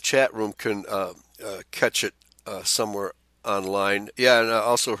somebody in the chat room can catch it somewhere online. Yeah, and I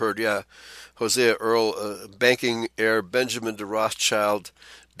also heard, Hosea Earl, banking heir Benjamin de Rothschild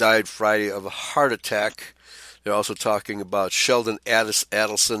died Friday of a heart attack. They're also talking about Sheldon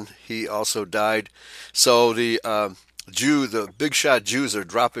Adelson. He also died. So the big shot Jews are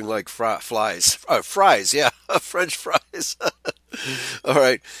dropping like flies. Fries, yeah, French fries. All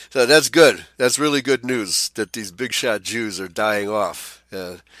right, so that's good. That's really good news that these big shot Jews are dying off.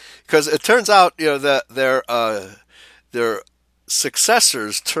 Because it turns out, that their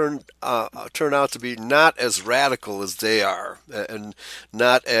successors turn out to be not as radical as they are, and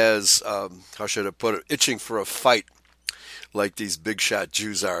not as how should I put it, itching for a fight like these big shot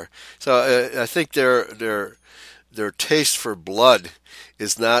Jews are. So I think their taste for blood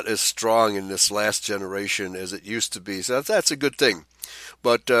is not as strong in this last generation as it used to be. So that's a good thing.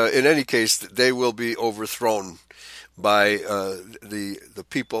 But in any case, they will be overthrown by the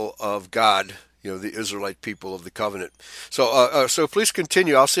people of God, the Israelite people of the covenant. So please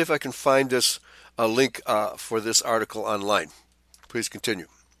continue. I'll see if I can find this link for this article online. Please continue.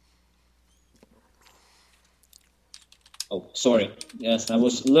 Oh, sorry. Yes, I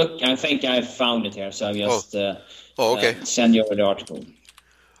think I found it here, so I just okay. Send you the article.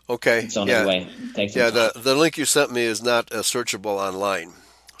 Okay. It's on its way. Take some time. The link you sent me is not searchable online,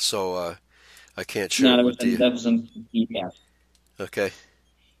 so I can't share it with you. That was on PDF. Okay.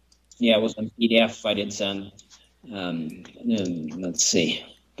 Yeah, it was on PDF I did send. Let's see.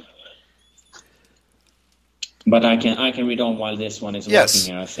 But I can read on while this one is working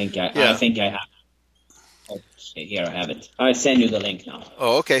here. I think I have. Okay, here I have it. I send you the link now.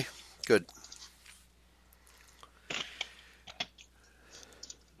 Oh, okay. Good.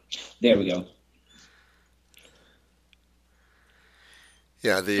 There we go.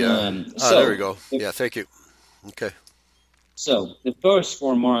 Yeah, there we go. Yeah, thank you. Okay. So, the first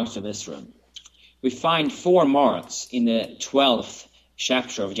 4 marks of Israel. We find 4 marks in the 12th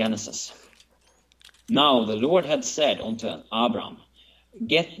chapter of Genesis. Now the Lord had said unto Abram,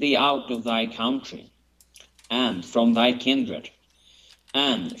 Get thee out of thy country, and from thy kindred,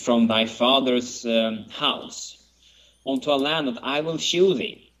 and from thy father's house, unto a land that I will shew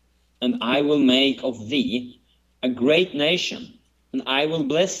thee, and I will make of thee a great nation, and I will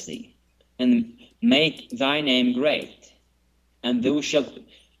bless thee, and make thy name great, and thou shalt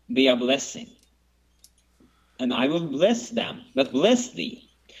be a blessing. And I will bless them that bless thee,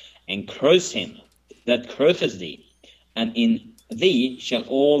 and curse him that curses thee, and in thee shall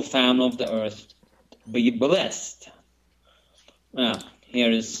all families of the earth be blessed.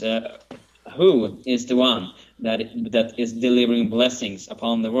 Here is who is the one that is delivering blessings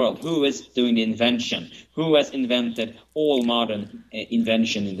upon the world? Who is doing the invention? Who has invented all modern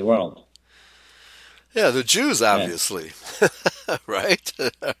invention in the world? Yeah, the Jews, obviously. Right?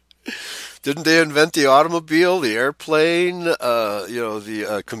 Didn't they invent the automobile, the airplane,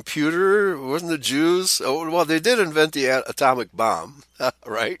 the computer? Wasn't the Jews? Oh, well, they did invent the atomic bomb,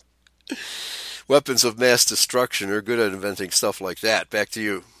 right? Weapons of mass destruction are good at inventing stuff like that. Back to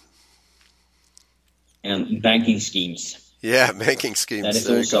you. And banking schemes. Yeah, banking schemes. That is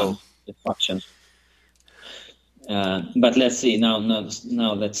there also destruction. But let's see. Now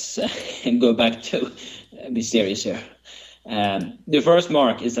let's go back to be serious here. The first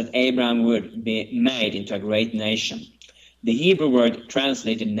mark is that Abraham would be made into a great nation. The Hebrew word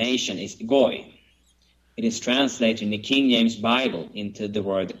translated nation is goy. It is translated in the King James Bible into the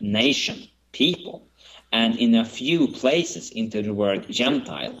word nation, people, and in a few places into the word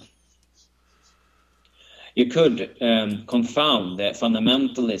Gentile. You could confound the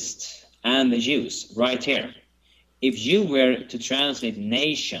fundamentalists and the Jews right here. If you were to translate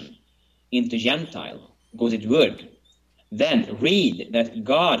nation into Gentile, because it would, then read that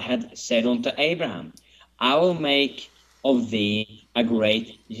God had said unto Abraham, I will make of thee a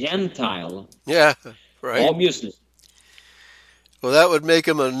great Gentile. Yeah, right. Obviously. Well, that would make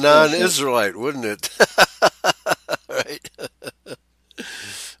him a non-Israelite, wouldn't it? Right.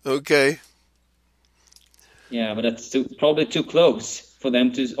 Okay. Yeah, but that's probably too close for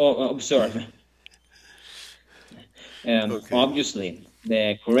them to observe. Okay. Obviously,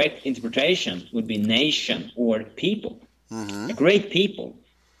 the correct interpretation would be nation or people. Mm-hmm. A great people.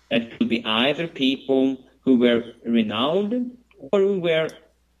 That could be either people who were renowned or who were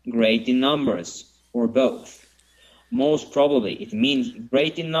great in numbers, or both. Most probably it means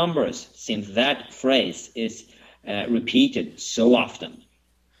great in numbers, since that phrase is repeated so often.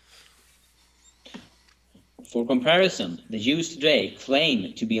 For comparison, the Jews today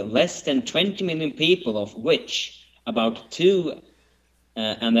claim to be less than 20 million people, of which about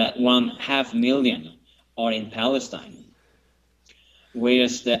 2.5 million are in Palestine.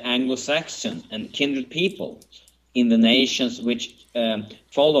 Whereas the Anglo-Saxon and kindred people in the nations which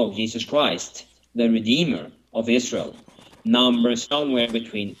follow Jesus Christ, the Redeemer of Israel, number somewhere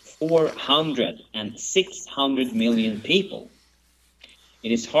between 400 and 600 million people.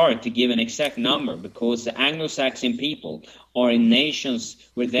 It is hard to give an exact number because the Anglo-Saxon people are in nations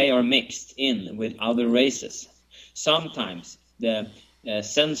where they are mixed in with other races. Sometimes the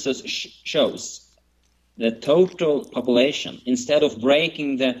census shows the total population, instead of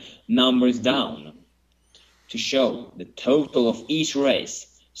breaking the numbers down to show the total of each race.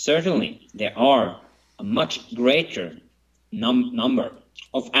 Certainly, there are a much greater number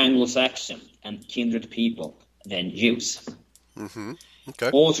of Anglo-Saxon and kindred people than Jews. Mm-hmm. Okay.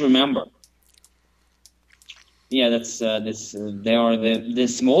 Also remember, they are the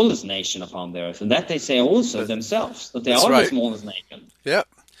smallest nation upon the earth, and that they say also themselves, that they are the smallest nation. Yeah.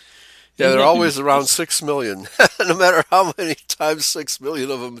 Yeah, they're always around 6 million, no matter how many times 6 million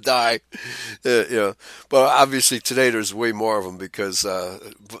of them die. But obviously today there's way more of them because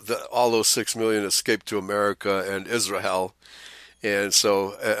all those 6 million escaped to America and Israel. And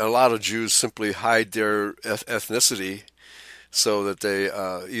so a lot of Jews simply hide their ethnicity so that they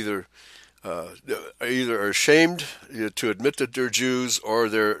either are ashamed to admit that they're Jews, or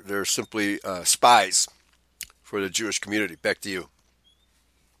they're simply spies for the Jewish community. Back to you.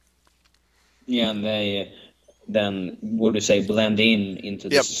 Yeah, and they then, would you say, blend into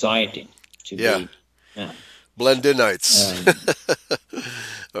the society to be blend-inites.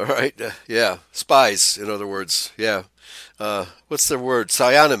 All right, spies, in other words. Yeah, what's their word?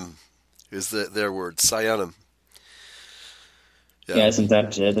 Sionim is their word. Sionim. Yeah, isn't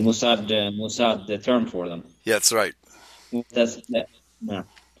that the Mossad the term for them? Yeah, that's right. Yeah.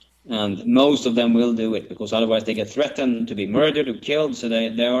 And most of them will do it, because otherwise they get threatened to be murdered or killed. So they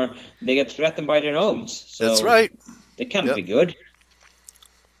get threatened by their homes. That's So right. they can't Yep. be good.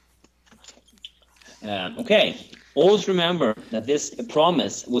 Okay. Also remember that this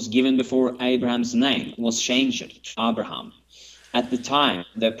promise was given before Abraham's name was changed to Abraham. At the time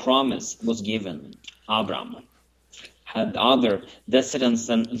the promise was given, Abraham had other descendants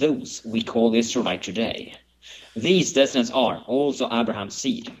than those we call Israelite today. These descendants are also Abraham's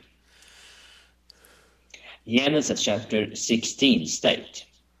seed. Genesis chapter 16 state,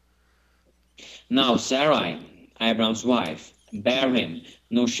 Now Sarai, Abraham's wife, bare him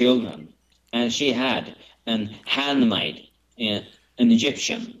no children, and she had an handmaid, an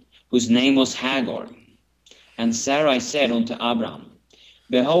Egyptian, whose name was Hagar. And Sarai said unto Abraham,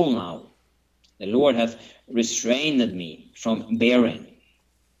 Behold now, the Lord hath restrained me from bearing.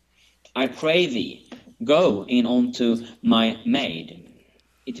 I pray thee, go in unto my maid.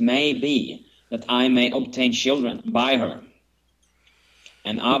 It may be that I may obtain children by her.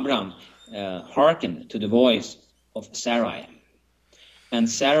 And Abraham hearkened to the voice of Sarai. And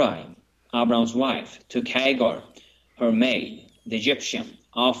Sarai, Abraham's wife, took Hagar, her maid, the Egyptian,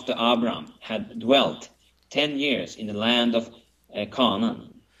 after Abraham had dwelt 10 years in the land of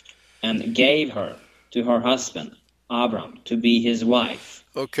Canaan, and gave her to her husband Abraham to be his wife.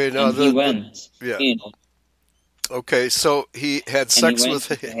 Okay, now And he went in. Okay, so he had sex with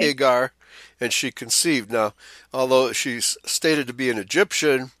Hagar, and she conceived. Now, although she's stated to be an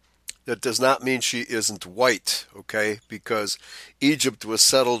Egyptian, that does not mean she isn't white, okay? Because Egypt was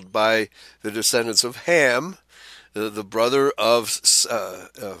settled by the descendants of Ham, the brother of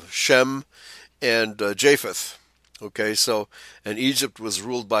Shem and Japheth. Okay, so, and Egypt was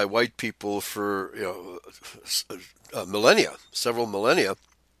ruled by white people for millennia, several millennia,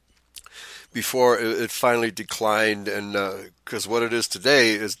 before it finally declined, and because what it is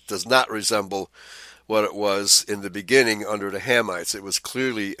today does not resemble what it was in the beginning under the Hamites. It was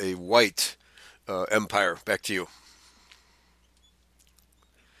clearly a white empire. Back to you.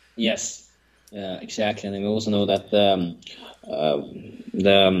 Yes, exactly. And we also know that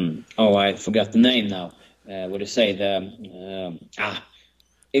I forgot the name now. What do you say?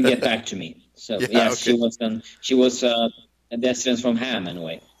 It'll get back to me. So yes, okay. She was a descendant from Ham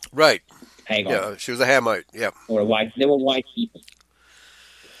anyway. Right. Hagar. Yeah, she was a Hamite. Yeah. Or white. They were white people.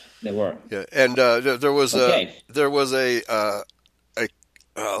 They were. Yeah, and there was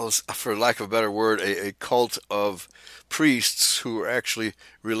for lack of a better word, a cult of priests who were actually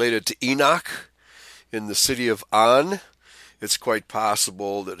related to Enoch in the city of On. It's quite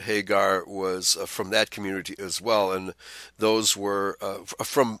possible that Hagar was from that community as well, and those were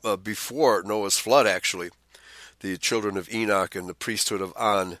from before Noah's flood, actually. The children of Enoch and the priesthood of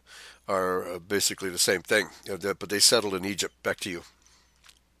On are basically the same thing, but they settled in Egypt. Back to you.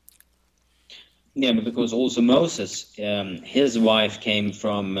 Yeah, but because also Moses, his wife came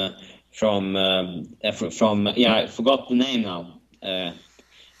from I forgot the name now.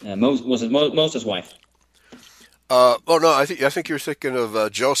 Was it Moses' wife? No, I think you're thinking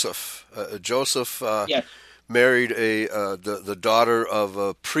of Joseph. Joseph married the daughter of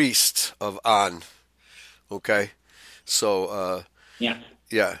a priest of On. Okay, so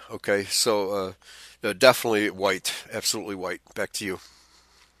yeah, okay, so definitely white, absolutely white. Back to you.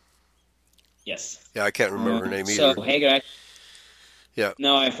 Yes. Yeah, I can't remember her name either. So Hagar. Yeah.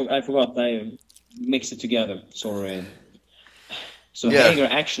 No, I forgot. I mixed it together. Sorry. So Hagar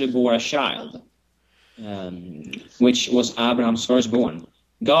actually bore a child, which was Abraham's firstborn.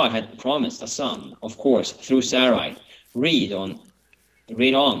 God had promised a son, of course, through Sarai. Read on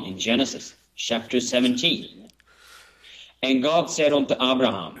in Genesis chapter 17. And God said unto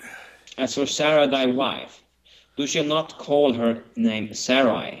Abraham, As for Sarah thy wife, thou shalt not call her name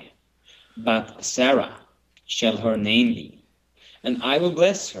Sarai, but Sarah shall her name be. And I will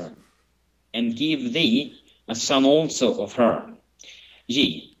bless her, and give thee a son also of her.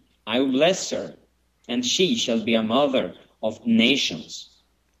 Yea, I will bless her, and she shall be a mother of nations.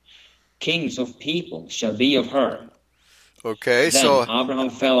 Kings of people shall be of her. Okay, then so Abraham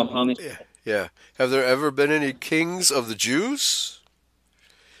fell upon his... Yeah. Have there ever been any kings of the Jews?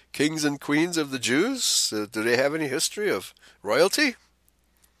 Kings and queens of the Jews? Do they have any history of royalty?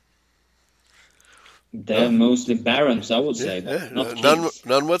 They're mostly barons, I would say, but not kings.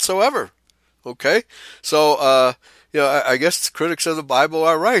 None whatsoever. Okay, so I guess the critics of the Bible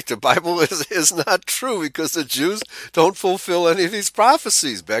are right. The Bible is not true because the Jews don't fulfill any of these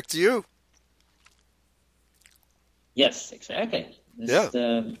prophecies. Back to you. Yes, exactly. This is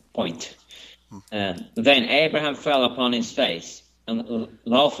the point. Then Abraham fell upon his face and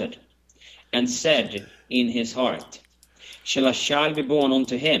laughed, and said in his heart, shall a child be born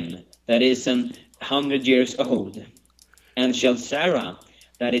unto him that is 100 years old? And shall Sarah,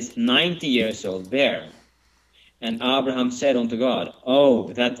 that is 90 years old, bear? And Abraham said unto God, Oh,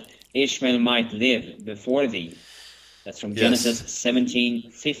 that Ishmael might live before thee. That's from Genesis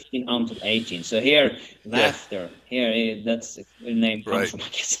 17:15 unto 18. So here, laughter. Here, that's where the name comes from, I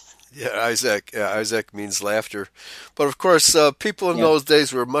guess. Yeah, Isaac. Yeah, Isaac means laughter. But of course, people in those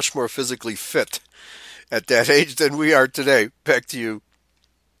days were much more physically fit at that age than we are today. Back to you.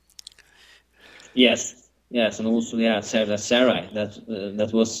 Yes, and also Sarah. That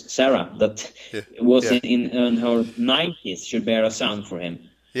was Sarah. That was in her 90s. Should bear a son for him.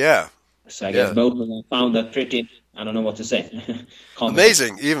 Yeah. So I guess both of them found that pretty. I don't know what to say.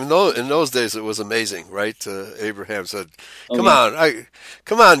 Amazing. Even though in those days it was amazing, right? Abraham said, "Come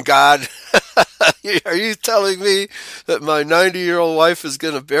on, God. Are you telling me that my 90-year-old wife is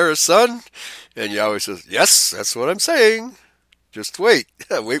going to bear a son?" And Yahweh says, "Yes, that's what I'm saying. Just wait.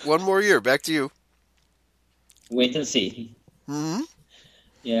 Wait one more year. Back to you." Wait and see. Mm-hmm.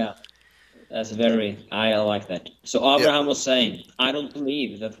 Yeah. That's I like that. So Abraham was saying, I don't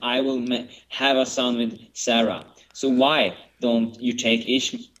believe that I will have a son with Sarah. So why don't you take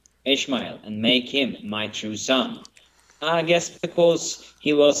Ishmael and make him my true son? I guess because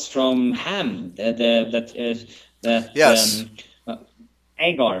he was from Ham.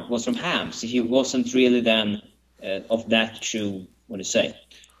 Hagar was from Ham. So he wasn't really then of that true,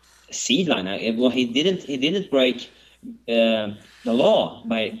 seed line. He didn't break the law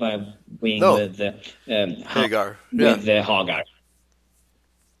by being with Hagar. With Hagar.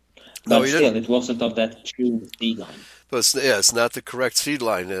 But still, it wasn't of that true seed line. But it's not the correct seed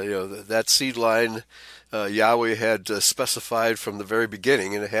line. That seed line Yahweh had specified from the very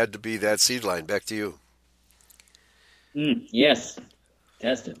beginning, and it had to be that seed line. Back to you. Yes,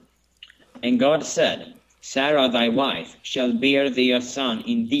 that's it. And God said, Sarah thy wife shall bear thee a son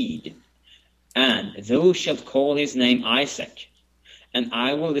indeed, and thou shalt call his name Isaac, and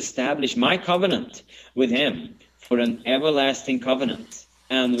I will establish my covenant with him for an everlasting covenant,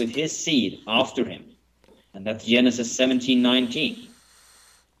 and with his seed after him. And that's Genesis 17:19.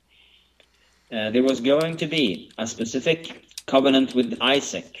 There was going to be a specific covenant with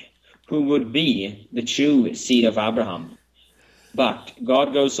Isaac, who would be the true seed of Abraham. But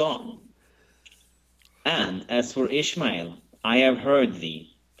God goes on. And as for Ishmael, I have heard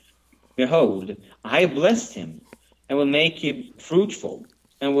thee. Behold, I have blessed him, and will make him fruitful,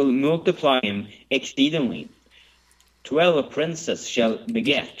 and will multiply him exceedingly. 12 princes shall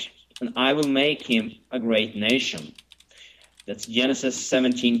beget, and I will make him a great nation. That's Genesis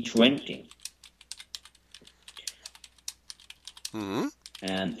 17:20. Mm-hmm.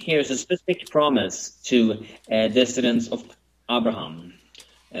 And here's a specific promise to descendants of Abraham.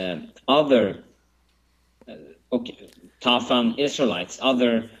 Other Tafan Israelites,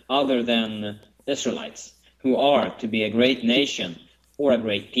 other than Israelites, who are to be a great nation or a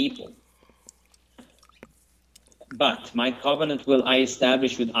great people. But my covenant will I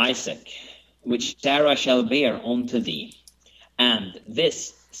establish with Isaac, which Sarah shall bear unto thee, and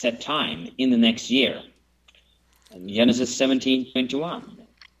this set time in the next year. Genesis 17:21.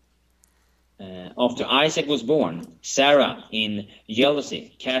 After Isaac was born, Sarah in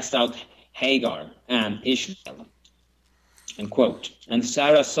jealousy cast out Hagar and Ishmael. And quote, and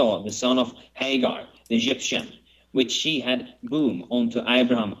Sarah saw the son of Hagar, the Egyptian, which she had borne unto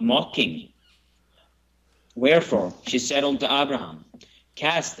Abraham, mocking. Wherefore she said unto Abraham,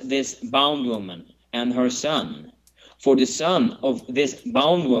 cast this bondwoman and her son, for the son of this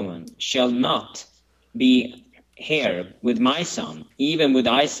bondwoman shall not be heir with my son, even with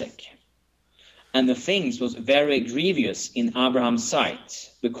Isaac. And the thing was very grievous in Abraham's sight,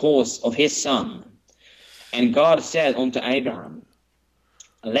 because of his son. And God said unto Abraham,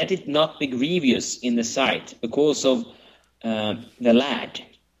 let it not be grievous in the sight, because of the lad,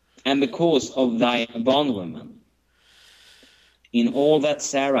 and because of thy bondwoman, in all that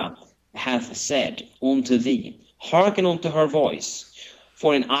Sarah hath said unto thee. Hearken unto her voice,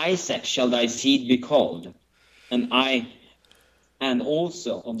 for in Isaac shall thy seed be called, and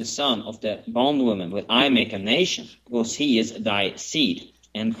also of the son of the bondwoman will I make a nation, because he is thy seed.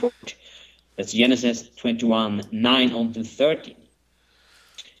 End quote. That's Genesis 21:9 unto 30.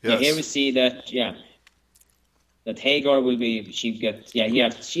 Yes. Here we see that that Hagar will be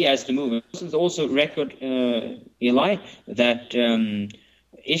she has to move. It also record Eli that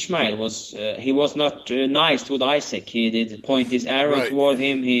Ishmael was he was not nice with Isaac. He did point his arrow toward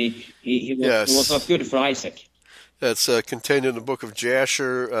him. He was not good for Isaac. That's contained in the book of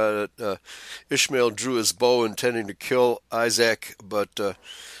Jasher. Ishmael drew his bow intending to kill Isaac, but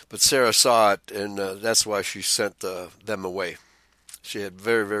Sarah saw it, and that's why she sent them away. She had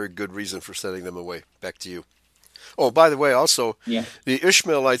very, very good reason for sending them away. Back to you. Oh, by the way, also, Yeah. the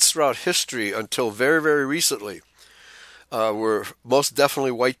Ishmaelites throughout history until very, very recently were most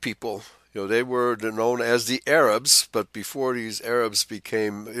definitely white people. They were known as the Arabs, but before these Arabs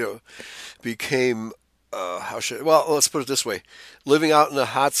became well, let's put it this way: living out in the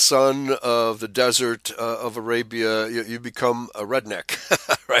hot sun of the desert of Arabia, you become a redneck,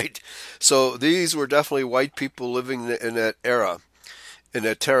 right? So these were definitely white people living in that era, in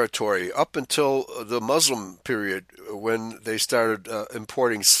that territory, up until the Muslim period when they started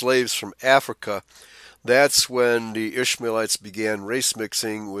importing slaves from Africa. That's when the Ishmaelites began race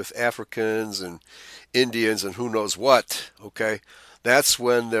mixing with Africans and Indians and who knows what, okay? That's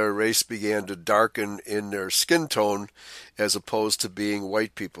when their race began to darken in their skin tone as opposed to being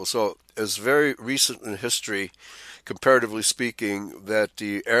white people. So it's very recent in history, comparatively speaking, that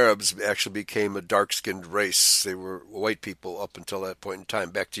the Arabs actually became a dark-skinned race. They were white people up until that point in time.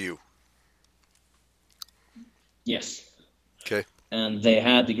 Back to you. Yes. Okay. And they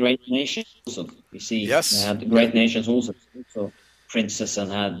had the great nations also. You see, Yes. they had the great nations also princes,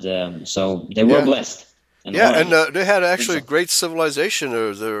 and had so they were blessed. And they had actually a great civilization.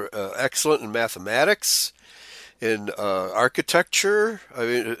 They're excellent in mathematics, in architecture. I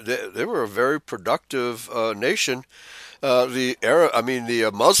mean, they were a very productive nation.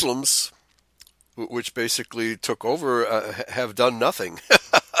 The Muslims, which basically took over, have done nothing.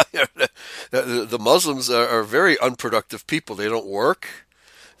 The Muslims are very unproductive people. They don't work.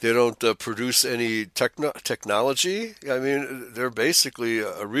 They don't produce any technology. I mean, they're basically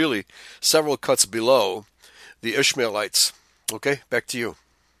really several cuts below the Ishmaelites. Okay, back to you.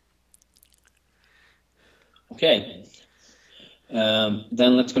 Okay.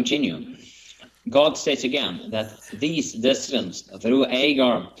 Then let's continue. God states again that these descendants through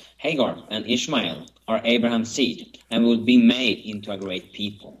Hagar and Ishmael are Abraham's seed and will be made into a great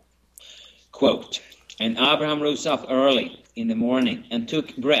people. Quote, and Abraham rose up early in the morning and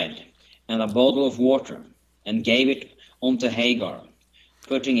took bread and a bottle of water and gave it unto Hagar,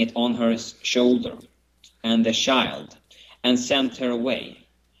 putting it on her shoulder and the child, and sent her away.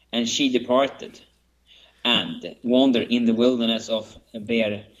 And she departed and wandered in the wilderness of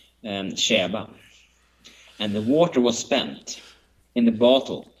Beer-sheba. And the water was spent in the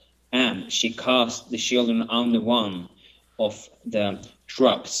bottle, and she cast the children under one of the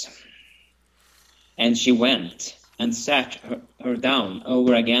shrubs. And she went and sat her down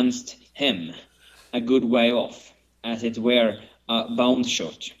over against him, a good way off, as it were a bound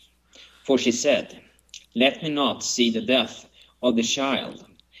shot. For she said, let me not see the death of the child.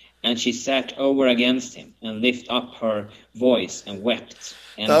 And she sat over against him and lifted up her voice and wept.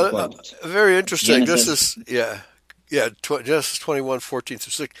 End quote. Very interesting. Genesis. This is Genesis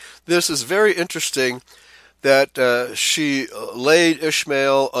 21:14-6. This is very interesting that she laid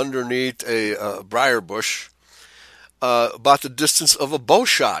Ishmael underneath a briar bush about the distance of a bow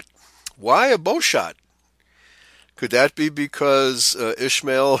shot. Why a bow shot? Could that be because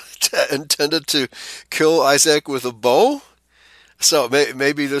Ishmael intended to kill Isaac with a bow? So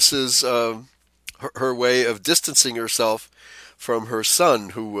maybe this is her way of distancing herself from her son,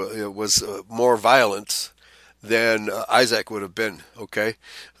 who was more violent than Isaac would have been. Okay,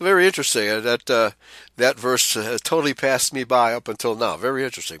 very interesting. That verse has totally passed me by up until now. Very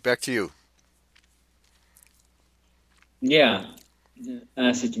interesting. Back to you. Yeah,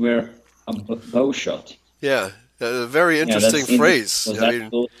 as it were a bow shot. Yeah, a very interesting phrase.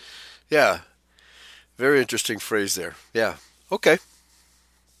 Yeah, very interesting phrase there. Yeah. Okay.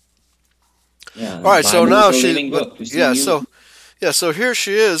 Yeah. All right. So now so here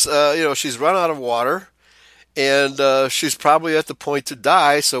she is. She's run out of water, and she's probably at the point to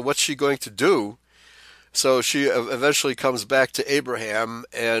die. So what's she going to do? So she eventually comes back to Abraham,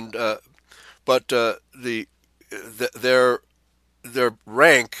 and their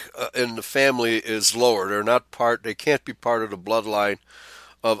rank in the family is lower. They're not part. They can't be part of the bloodline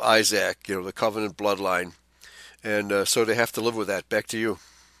of Isaac. The covenant bloodline. And so they have to live with that. Back to you.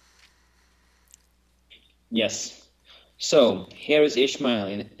 Yes. So here is Ishmael,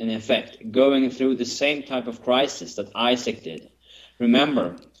 in effect, going through the same type of crisis that Isaac did.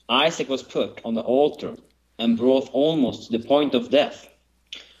 Remember, Isaac was put on the altar and brought almost to the point of death.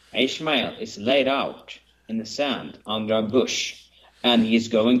 Ishmael is laid out in the sand under a bush, and he is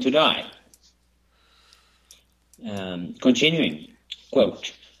going to die. Continuing,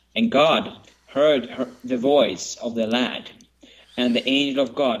 quote, and God heard the voice of the lad, and the angel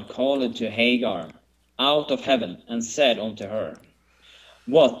of God called to Hagar, out of heaven, and said unto her,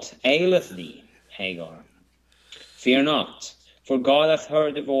 What aileth thee, Hagar? Fear not, for God hath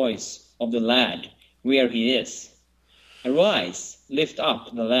heard the voice of the lad where he is. Arise, lift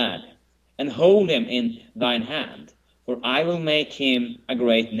up the lad, and hold him in thine hand, for I will make him a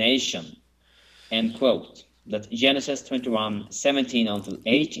great nation. End quote. That's Genesis 21:17 until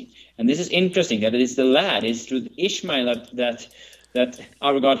 18. And this is interesting that it is the lad, it's through Ishmael that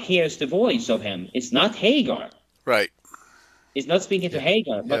our God hears the voice of him. It's not Hagar. Right. It's not speaking to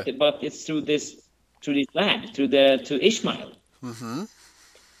Hagar, but it's through this lad, to Ishmael. Mm-hmm.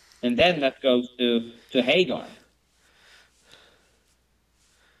 And then that goes to Hagar.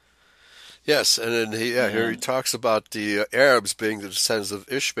 Yes, and then here he talks about the Arabs being the descendants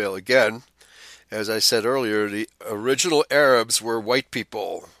of Ishmael again. As I said earlier, the original Arabs were white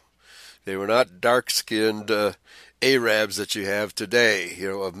people. They were not dark-skinned Arabs that you have today. You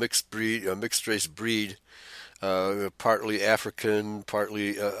know, a mixed race breed, partly African,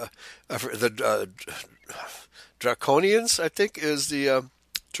 partly the Draconians, I think, is the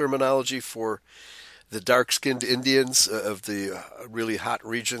terminology for the dark-skinned Indians of the really hot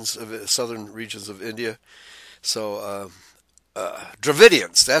regions of southern regions of India. So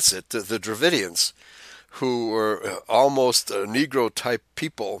Dravidians, that's it, the Dravidians, who were almost Negro-type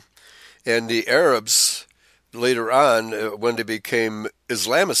people. And the Arabs, later on, when they became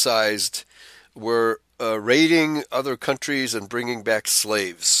Islamicized, were raiding other countries and bringing back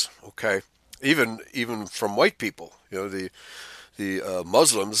slaves, okay? Even from white people. You know, the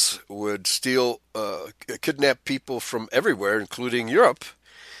Muslims would kidnap people from everywhere, including Europe,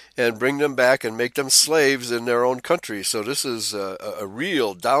 and bring them back and make them slaves in their own country. So this is a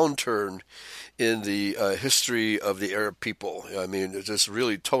real downturn in the history of the Arab people. I mean, it's just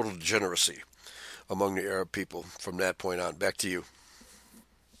really total degeneracy among the Arab people from that point on. Back to you.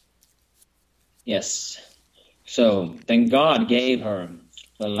 Yes. So then God gave her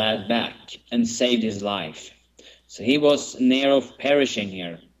the lad back and saved his life. So he was near of perishing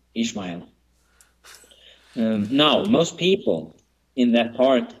here, Ishmael. Now, most people in that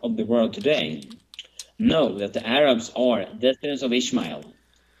part of the world today know that the Arabs are descendants of Ishmael.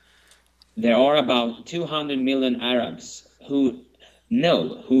 There are about 200 million Arabs who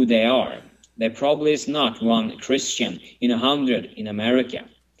know who they are. There probably is not one Christian in 100 in America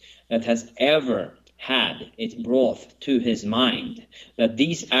that has ever had it brought to his mind that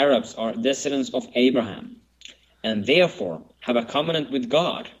these Arabs are descendants of Abraham, and therefore have a covenant with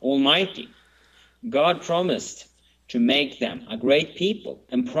God Almighty. God promised to make them a great people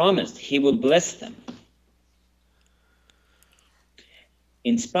and promised he will bless them.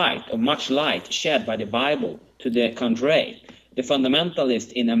 In spite of much light shed by the Bible to the contrary, the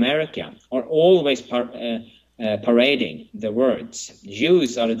fundamentalists in America are always parading the words,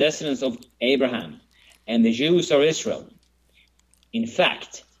 Jews are the descendants of Abraham, and the Jews are Israel. In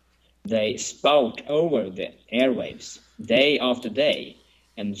fact, they spout over the airwaves day after day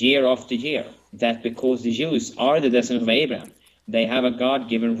and year after year that because the Jews are the descendants of Abraham, they have a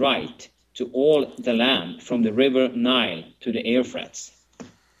God-given right to all the land from the river Nile to the Euphrates.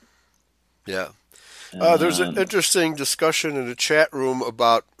 Yeah. There's an interesting discussion in the chat room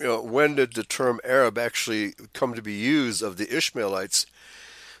about when did the term Arab actually come to be used of the Ishmaelites.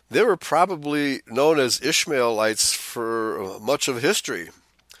 They were probably known as Ishmaelites for much of history.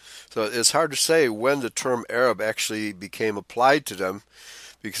 So it's hard to say when the term Arab actually became applied to them,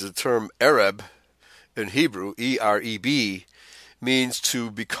 because the term Arab in Hebrew, E-R-E-B, means to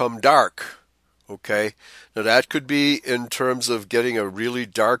become dark. Okay, now that could be in terms of getting a really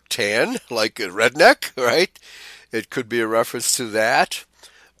dark tan, like a redneck, right? It could be a reference to that,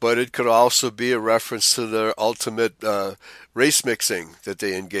 but it could also be a reference to their ultimate race mixing that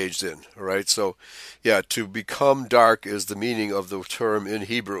they engaged in, right? So, yeah, to become dark is the meaning of the term in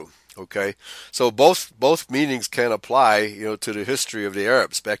Hebrew. Okay, so both meanings can apply, to the history of the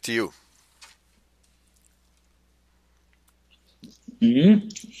Arabs. Back to you. Mm-hmm.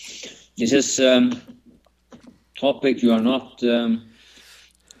 This is topic you are not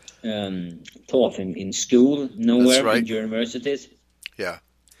taught in school, nowhere in universities. Yeah.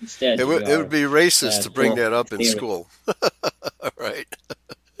 Instead, it would be racist to bring that up in school. Right.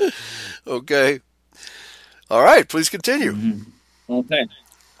 Okay. All right. Please continue. Mm-hmm. Okay.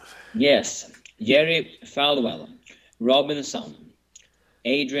 Yes, Jerry Falwell, Robinson,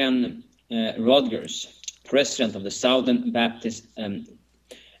 Adrian Rodgers, president of the Southern Baptist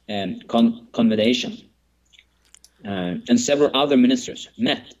Convention, and several other ministers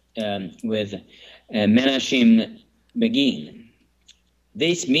met with Menachem Begin.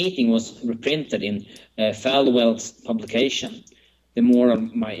 This meeting was reprinted in Falwell's publication, The Moral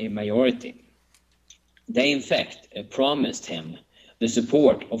Majority. they in fact promised him the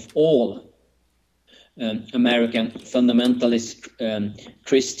support of all American fundamentalist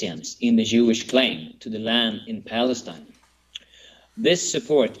Christians in the Jewish claim to the land in Palestine. This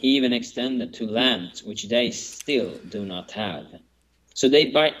support even extended to lands which they still do not have. So they,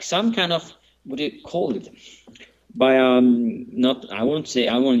 by some kind of, what do you call it? By not, I won't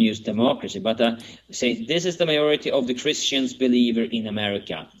use democracy, but say this is the majority of the Christians believer in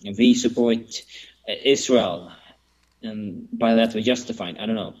America. And we support Israel, and by that we justify. I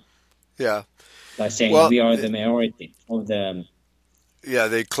don't know. Yeah. By saying Well, we are the majority of the. yeah,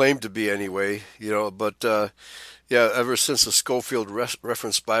 they claim to be anyway, but yeah, ever since the Schofield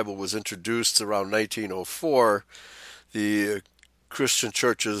Reference Bible was introduced around 1904, the Christian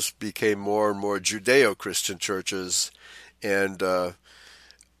churches became more and more Judeo-Christian churches, and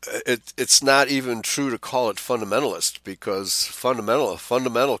it's not even true to call it fundamentalist, because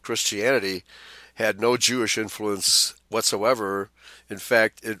fundamental Christianity had no Jewish influence whatsoever. In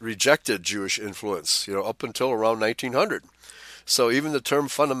fact, it rejected Jewish influence, up until around 1900. So even the term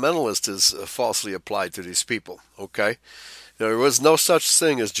fundamentalist is falsely applied to these people, okay? There was no such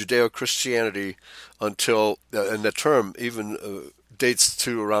thing as Judeo-Christianity until, and the term even dates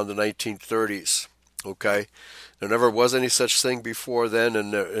to around the 1930s, okay? There never was any such thing before then,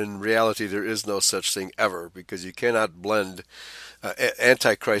 and in reality there is no such thing ever, because you cannot blend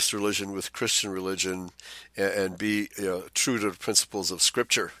Antichrist religion with Christian religion and be true to the principles of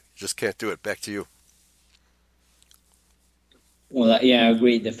Scripture. You just can't do it. Back to you. Well, yeah, I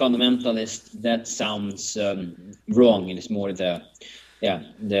agree. The fundamentalist, that sounds wrong. It is more the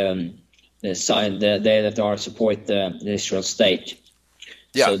side they that are support the Israel state.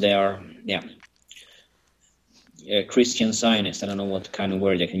 Yeah. So they are Christian Zionists. I don't know what kind of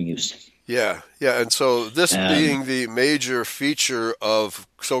word I can use. Yeah, and so this being the major feature of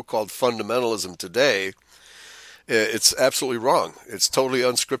so-called fundamentalism today, it's absolutely wrong. It's totally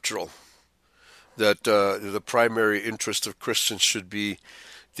unscriptural that the primary interest of Christians should be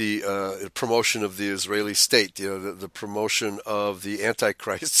the promotion of the Israeli state, the promotion of the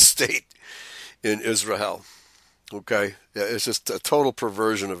Antichrist state in Israel. Okay, yeah, it's just a total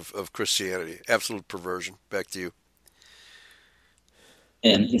perversion of Christianity, absolute perversion. Back to you.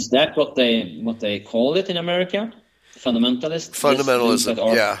 And is that what they call it in America? Fundamentalists? Fundamentalism, that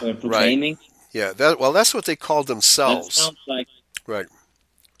are yeah, proclaiming? Right. Yeah, that's what they call themselves. That sounds like... Right.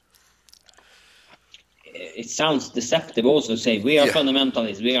 It sounds deceptive also to say we are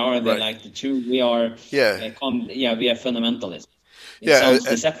fundamentalists. We are the true. We are we are fundamentalists. It sounds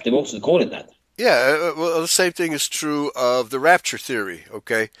deceptive also to call it that. Yeah, well, the same thing is true of the rapture theory,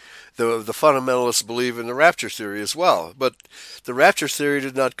 okay? The fundamentalists believe in the rapture theory as well, but the rapture theory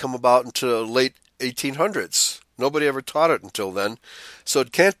did not come about until late 1800s. Nobody ever taught it until then, so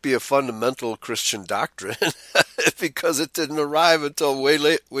it can't be a fundamental Christian doctrine because it didn't arrive until way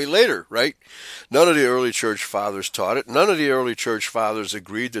later, right? None of the early church fathers taught it. None of the early church fathers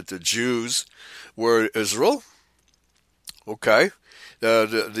agreed that the Jews were Israel, okay?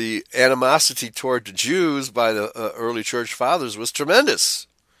 The animosity toward the Jews by the early church fathers was tremendous,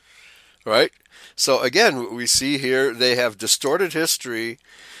 right? So again, we see here they have distorted history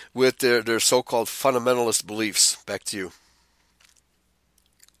with their so-called fundamentalist beliefs. Back to you.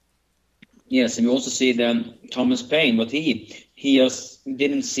 Yes, and we also see Thomas Paine, but he just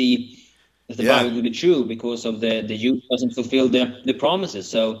didn't see that the Bible would be true because of the Jews doesn't fulfill the promises.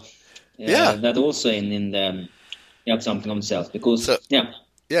 So that also in the... He had something on himself because,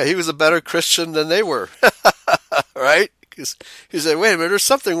 he was a better Christian than they were, right? Because he said, wait a minute, there's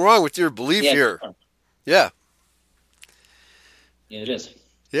something wrong with your belief here. Yeah. Yeah, it is.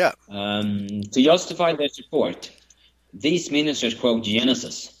 Yeah. To justify their support, these ministers quote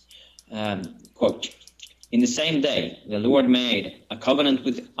Genesis, quote, "In the same day the Lord made a covenant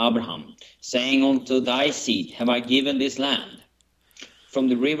with Abraham, saying, unto thy seed have I given this land, from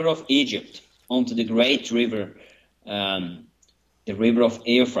the river of Egypt unto the great river, the river of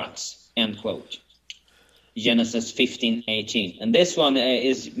Euphrates," end quote. Genesis 15:18. And this one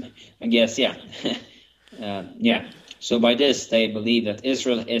is, I guess, So by this, they believe that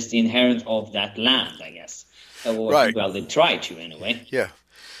Israel is the inherit of that land, I guess. Right. Well, they try to, anyway. Yeah.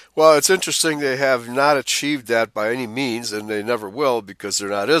 Well, it's interesting they have not achieved that by any means, and they never will because they're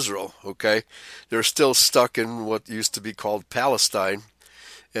not Israel, okay? They're still stuck in what used to be called Palestine,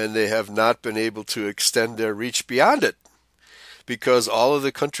 and they have not been able to extend their reach beyond it because all of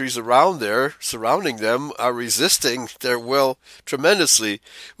the countries around there, surrounding them, are resisting their will tremendously,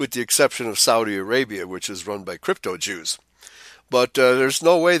 with the exception of Saudi Arabia, which is run by crypto Jews. But there's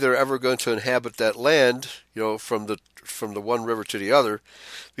no way they're ever going to inhabit that land, from the one river to the other,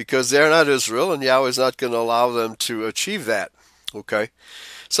 because they're not Israel, and Yahweh's not going to allow them to achieve that. Okay?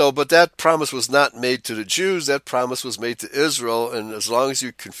 So, but that promise was not made to the Jews. That promise was made to Israel, and as long as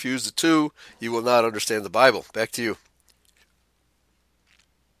you confuse the two, you will not understand the Bible. Back to you.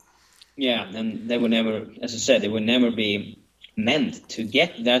 Yeah, and they would never, as I said, they would never be meant to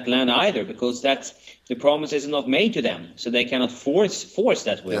get that land either, because that's the promise is not made to them, so they cannot force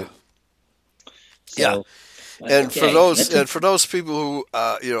that will. Yeah. So, and for those people who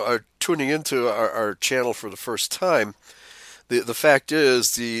are tuning into our channel for the first time, the fact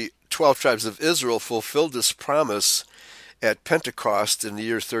is the 12 tribes of Israel fulfilled this promise at Pentecost in the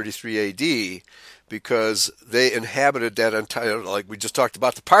year 33 A.D. because they inhabited that entire, like we just talked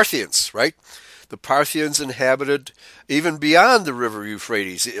about, the Parthians, right? The Parthians inhabited even beyond the river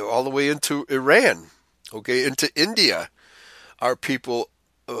Euphrates, all the way into Iran, okay, into India. Our people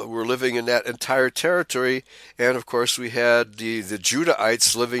were living in that entire territory, and of course we had the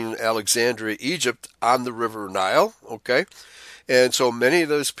Judahites living in Alexandria, Egypt, on the river Nile, okay? And so many of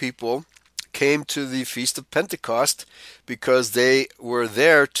those people came to the Feast of Pentecost because they were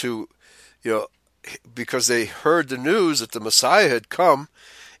there to, because they heard the news that the Messiah had come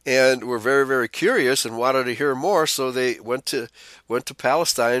and were very, very curious and wanted to hear more, so they went to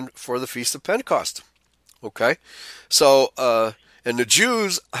Palestine for the Feast of Pentecost. Okay? So, and the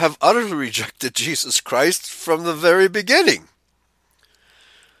Jews have utterly rejected Jesus Christ from the very beginning.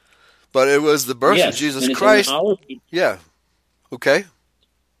 But it was the birth of Jesus Christ. Yeah. Okay.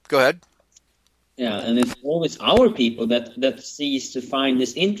 Go ahead. Yeah, and it's always our people that sees to find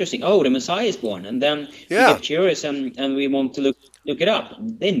this interesting. Oh, the Messiah is born, and then we get curious and we want to look it up.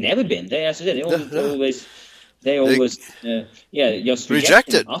 They've never been. Just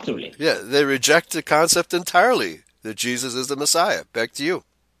reject it utterly. Yeah, they reject the concept entirely that Jesus is the Messiah. Back to you.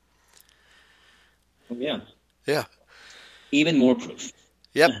 Yeah. Yeah. Even more proof.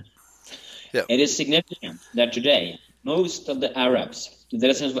 Yep. Yep. It is significant that today most of the Arabs, the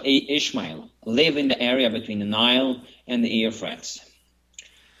descendants of Ishmael, live in the area between the Nile and the Euphrates.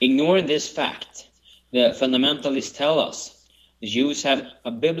 Ignoring this fact, the fundamentalists tell us the Jews have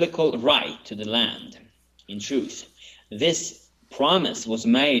a biblical right to the land. In truth, this promise was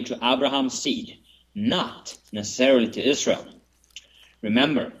made to Abraham's seed, not necessarily to Israel.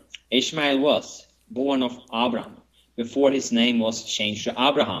 Remember, Ishmael was born of Abraham before his name was changed to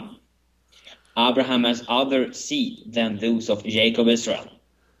Abraham. Abraham has other seed than those of Jacob Israel.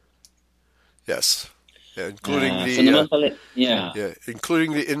 Yes, including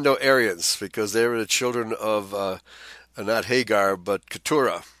including the Indo-Aryans, because they were the children of not Hagar but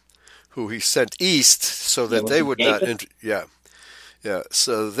Keturah, who he sent east so that they would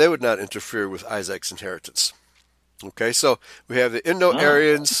so they would not interfere with Isaac's inheritance. Okay, so we have the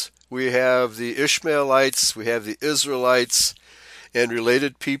Indo-Aryans, we have the Ishmaelites, we have the Israelites, and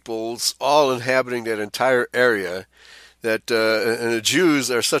related peoples all inhabiting that entire area. And the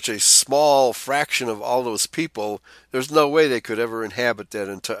Jews are such a small fraction of all those people, there's no way they could ever inhabit that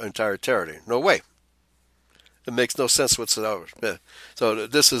entire territory. No way. It makes no sense whatsoever. Yeah. So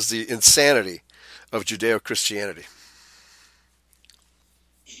this is the insanity of Judeo-Christianity.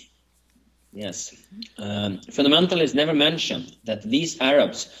 Yes. Fundamentalists never mention that these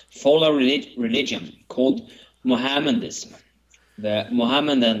Arabs follow a religion called Mohammedanism. The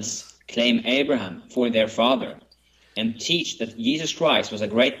Mohammedans claim Abraham for their father and teach that Jesus Christ was a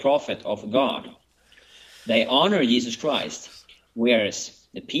great prophet of God. They honor Jesus Christ, whereas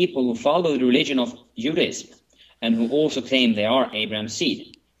the people who follow the religion of Judaism and who also claim they are Abraham's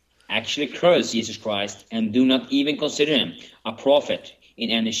seed actually curse Jesus Christ and do not even consider him a prophet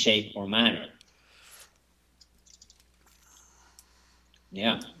in any shape or manner.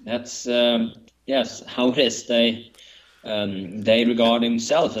 Yeah, that's how it is. They regard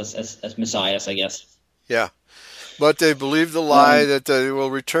themselves as messiahs, I guess. Yeah, but they believe the lie that they will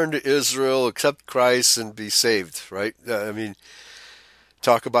return to Israel, accept Christ, and be saved. Right? I mean,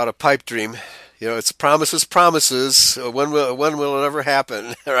 talk about a pipe dream. It's promises. When will it ever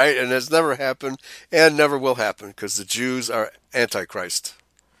happen? Right? And it's never happened, and never will happen, because the Jews are antichrist,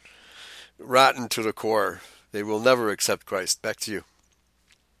 rotten to the core. They will never accept Christ. Back to you.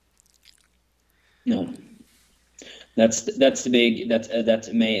 No. That's the big that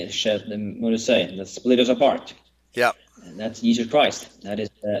may shed them. What do you say? That split us apart. Yeah. And that's Jesus Christ. That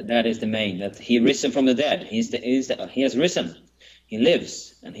is the main. That he risen from the dead. He has risen. He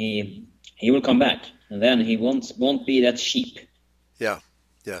lives, and he will come back, and then he won't be that sheep. Yeah.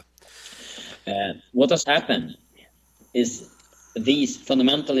 What has happened is these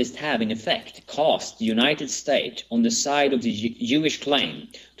fundamentalists have, in effect, cast the United States on the side of the Jewish claim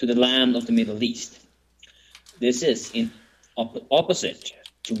to the land of the Middle East. This is in opposite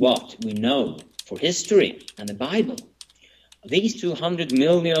to what we know for history and the Bible. These 200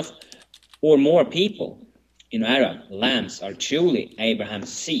 million or more people in Arab lands are truly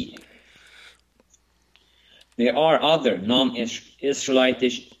Abraham's seed. There are other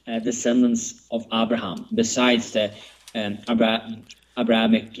non-Israelitish descendants of Abraham besides the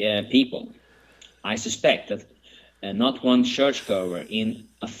Abrahamic people. I suspect that not one churchgoer in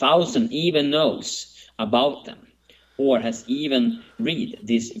 1,000 even knows about them or has even read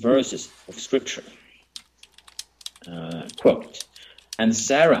these verses of Scripture. Quote, and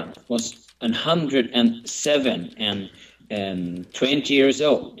Sarah was 107 and 20 years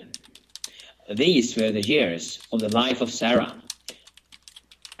old. These were the years of the life of Sarah.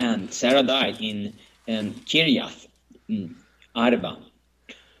 And Sarah died in Kiriath Arba.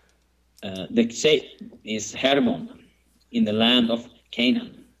 The site is Hebron in the land of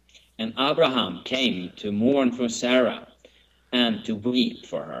Canaan. And Abraham came to mourn for Sarah and to weep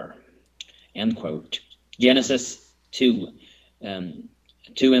for her. End quote. Genesis 2,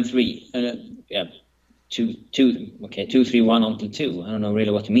 2 and 3. 2, 3, 1 until 2. I don't know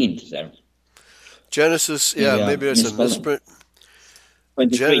really what it means there. Genesis, maybe that's a misprint.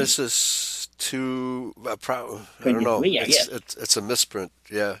 23. Genesis 2, I don't know. It's a misprint,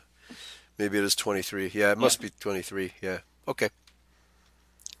 yeah. Maybe it is 23. Yeah, it must be 23, yeah. Okay.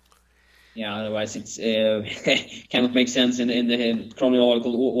 Yeah, otherwise it's cannot make sense in the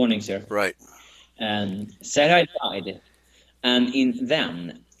chronological ordering here. Right. And Sarah died, and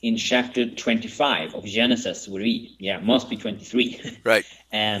in chapter 25 of Genesis we read, must be 23. Right.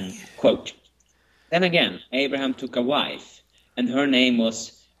 And quote, then again Abraham took a wife, and her name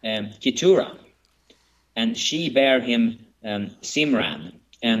was Keturah, and she bare him Simran,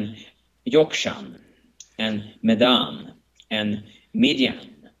 and Yokshan, and Medan, and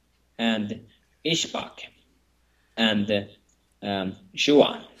Midian, and Ishbak, and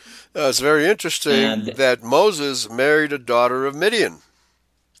Shua. It's very interesting that Moses married a daughter of Midian.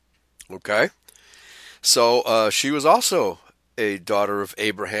 Okay. So she was also a daughter of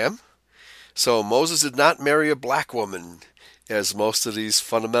Abraham. So Moses did not marry a black woman, as most of these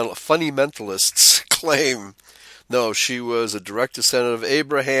fundamentalists claim. No, she was a direct descendant of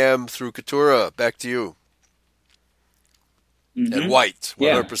Abraham through Keturah. Back to you. Mm-hmm. And white,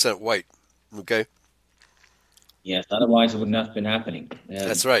 100% white. Okay? Yes, otherwise it would not have been happening.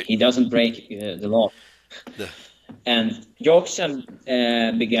 That's right. He doesn't break the law. Yeah. And Jokshan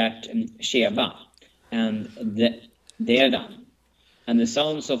begat Sheba and Dedan. And the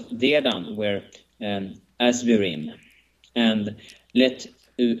sons of Dedan were Asbirim and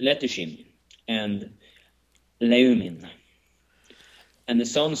Letushim and Leumin. And the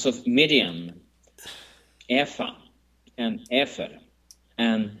sons of Midian, Ephah and Epher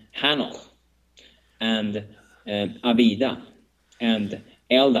and Hanoch and Abida and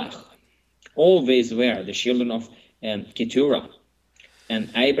Eldach. All these were the children of Keturah.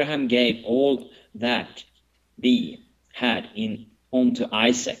 And Abraham gave all that he had unto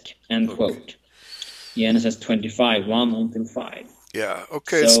Isaac. End quote. Genesis 25, 1 until 5. Yeah,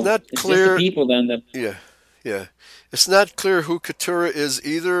 okay, so it's not clear. Just the people then that... Yeah. It's not clear who Keturah is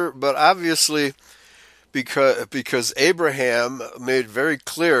either, but obviously because Abraham made very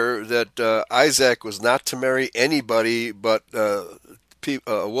clear that Isaac was not to marry anybody but a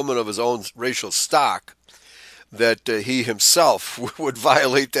woman of his own racial stock, that he himself would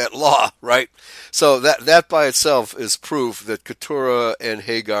violate that law, right? So that by itself is proof that Keturah and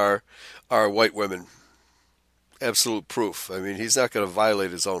Hagar are white women. Absolute proof. I mean, he's not going to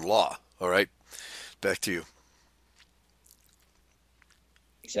violate his own law, all right? Back to you.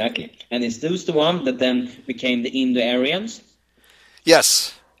 Exactly. And is those the one that then became the Indo-Aryans?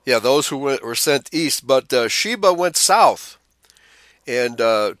 Yes. Yeah, those who were sent east. But Sheba went south and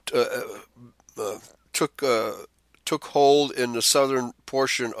took hold in the southern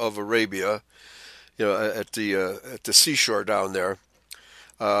portion of Arabia, at the seashore down there.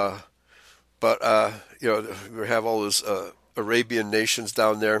 But we have all those Arabian nations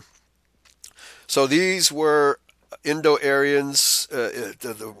down there. So these were Indo-Aryans,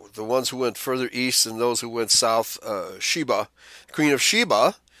 the ones who went further east, and those who went south. Sheba, Queen of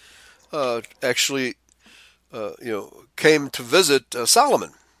Sheba, actually, came to visit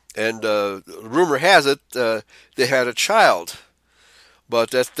Solomon, and rumor has it they had a child, but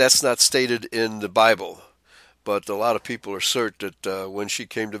that's not stated in the Bible. But a lot of people assert that when she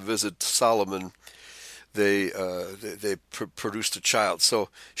came to visit Solomon, produced a child. So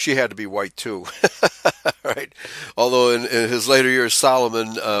she had to be white too, right? Although in his later years,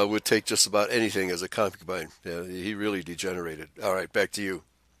 Solomon would take just about anything as a concubine. Yeah, he really degenerated. All right, back to you.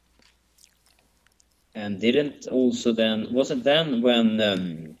 And didn't also then, was it then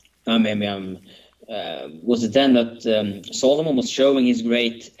when, was it then that Solomon was showing his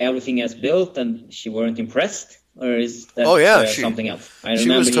great everything has built and she weren't impressed? Or is that Oh yeah, something else? I she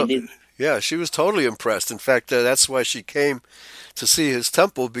remember was he did. yeah, she was totally impressed. In fact, that's why she came to see his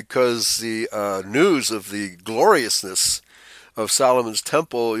temple, because the news of the gloriousness of Solomon's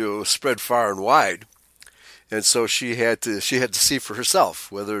temple, spread far and wide. And so she had to see for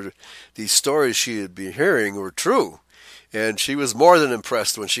herself whether these stories she had been hearing were true. And she was more than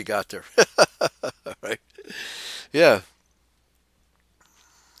impressed when she got there. Right? Yeah.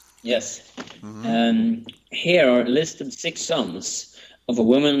 Yes. Here are listed 6 sons of a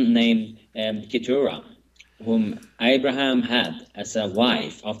woman named Keturah, whom Abraham had as a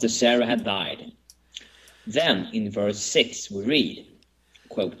wife after Sarah had died. Then in verse 6 we read,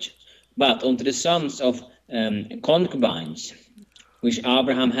 quote, "But unto the sons of concubines which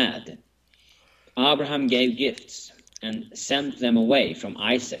Abraham had, Abraham gave gifts and sent them away from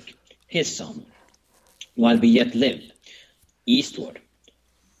Isaac, his son, while we yet lived, eastward,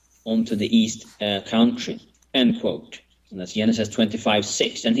 onto the east country," end quote. And that's Genesis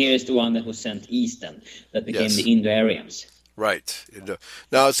 25:6. And here is the one that was sent east then, that became Yes. the Indo-Aryans. Right.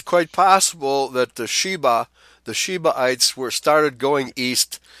 Now it's quite possible that the Shebaites started going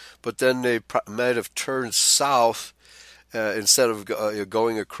east, but then they might have turned south instead of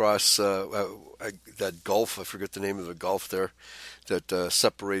going across that gulf. I forget the name of the gulf there that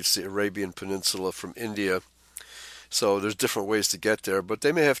separates the Arabian Peninsula from India. So there's different ways to get there, but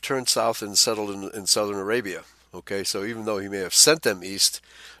they may have turned south and settled in southern Arabia. Okay, so even though he may have sent them east,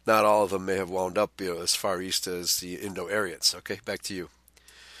 not all of them may have wound up as far east as the Indo-Aryans. Okay, back to you.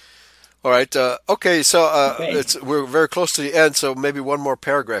 All right. Okay, so Okay. we're very close to the end, so maybe one more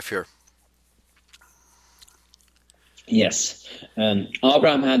paragraph here. Yes.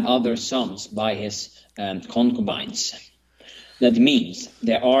 Abraham had other sons by his concubines. That means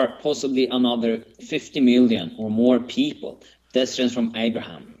there are possibly another 50 million or more people descendants from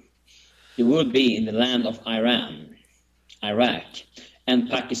Abraham. They would be in the land of Iran, Iraq, and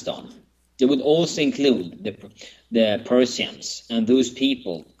Pakistan. They would also include the Persians and those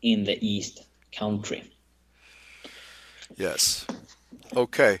people in the East country. Yes.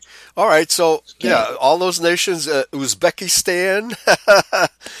 Okay. All right. So, yeah, all those nations, Uzbekistan,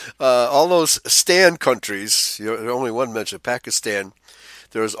 all those Stan countries, only one mentioned, Pakistan.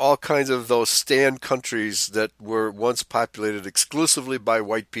 There's all kinds of those Stan countries that were once populated exclusively by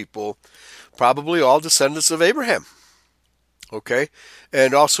white people, probably all descendants of Abraham. Okay.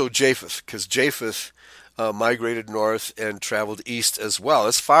 And also Japheth, because Japheth migrated north and traveled east as well.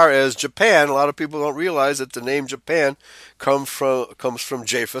 As far as Japan, a lot of people don't realize that the name Japan comes from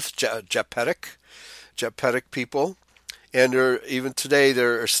Japheth, Japhetic people. And even today,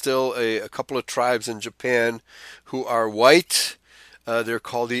 there are still a couple of tribes in Japan who are white. They're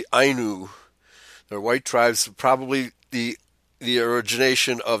called the Ainu. They're white tribes. Probably the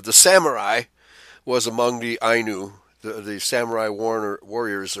origination of the samurai was among the Ainu. The samurai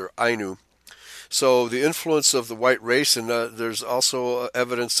warriors are Ainu. So the influence of the white race, and there's also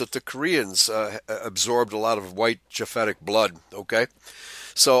evidence that the Koreans absorbed a lot of white Japhetic blood. Okay,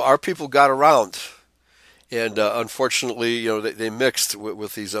 so our people got around, and unfortunately, they mixed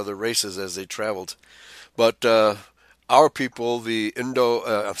with these other races as they traveled. But our people, the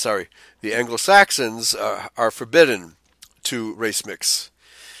Anglo-Saxons, are forbidden to race mix.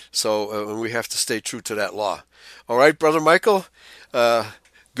 So we have to stay true to that law. All right, Brother Michael.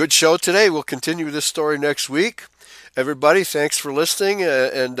 Good show today. We'll continue this story next week. Everybody, thanks for listening,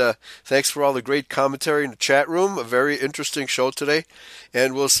 and thanks for all the great commentary in the chat room. A very interesting show today,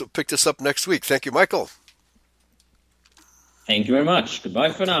 and we'll pick this up next week. Thank you, Michael. Thank you very much.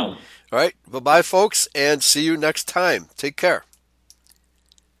 Goodbye for now. All right. Bye-bye, folks, and see you next time. Take care.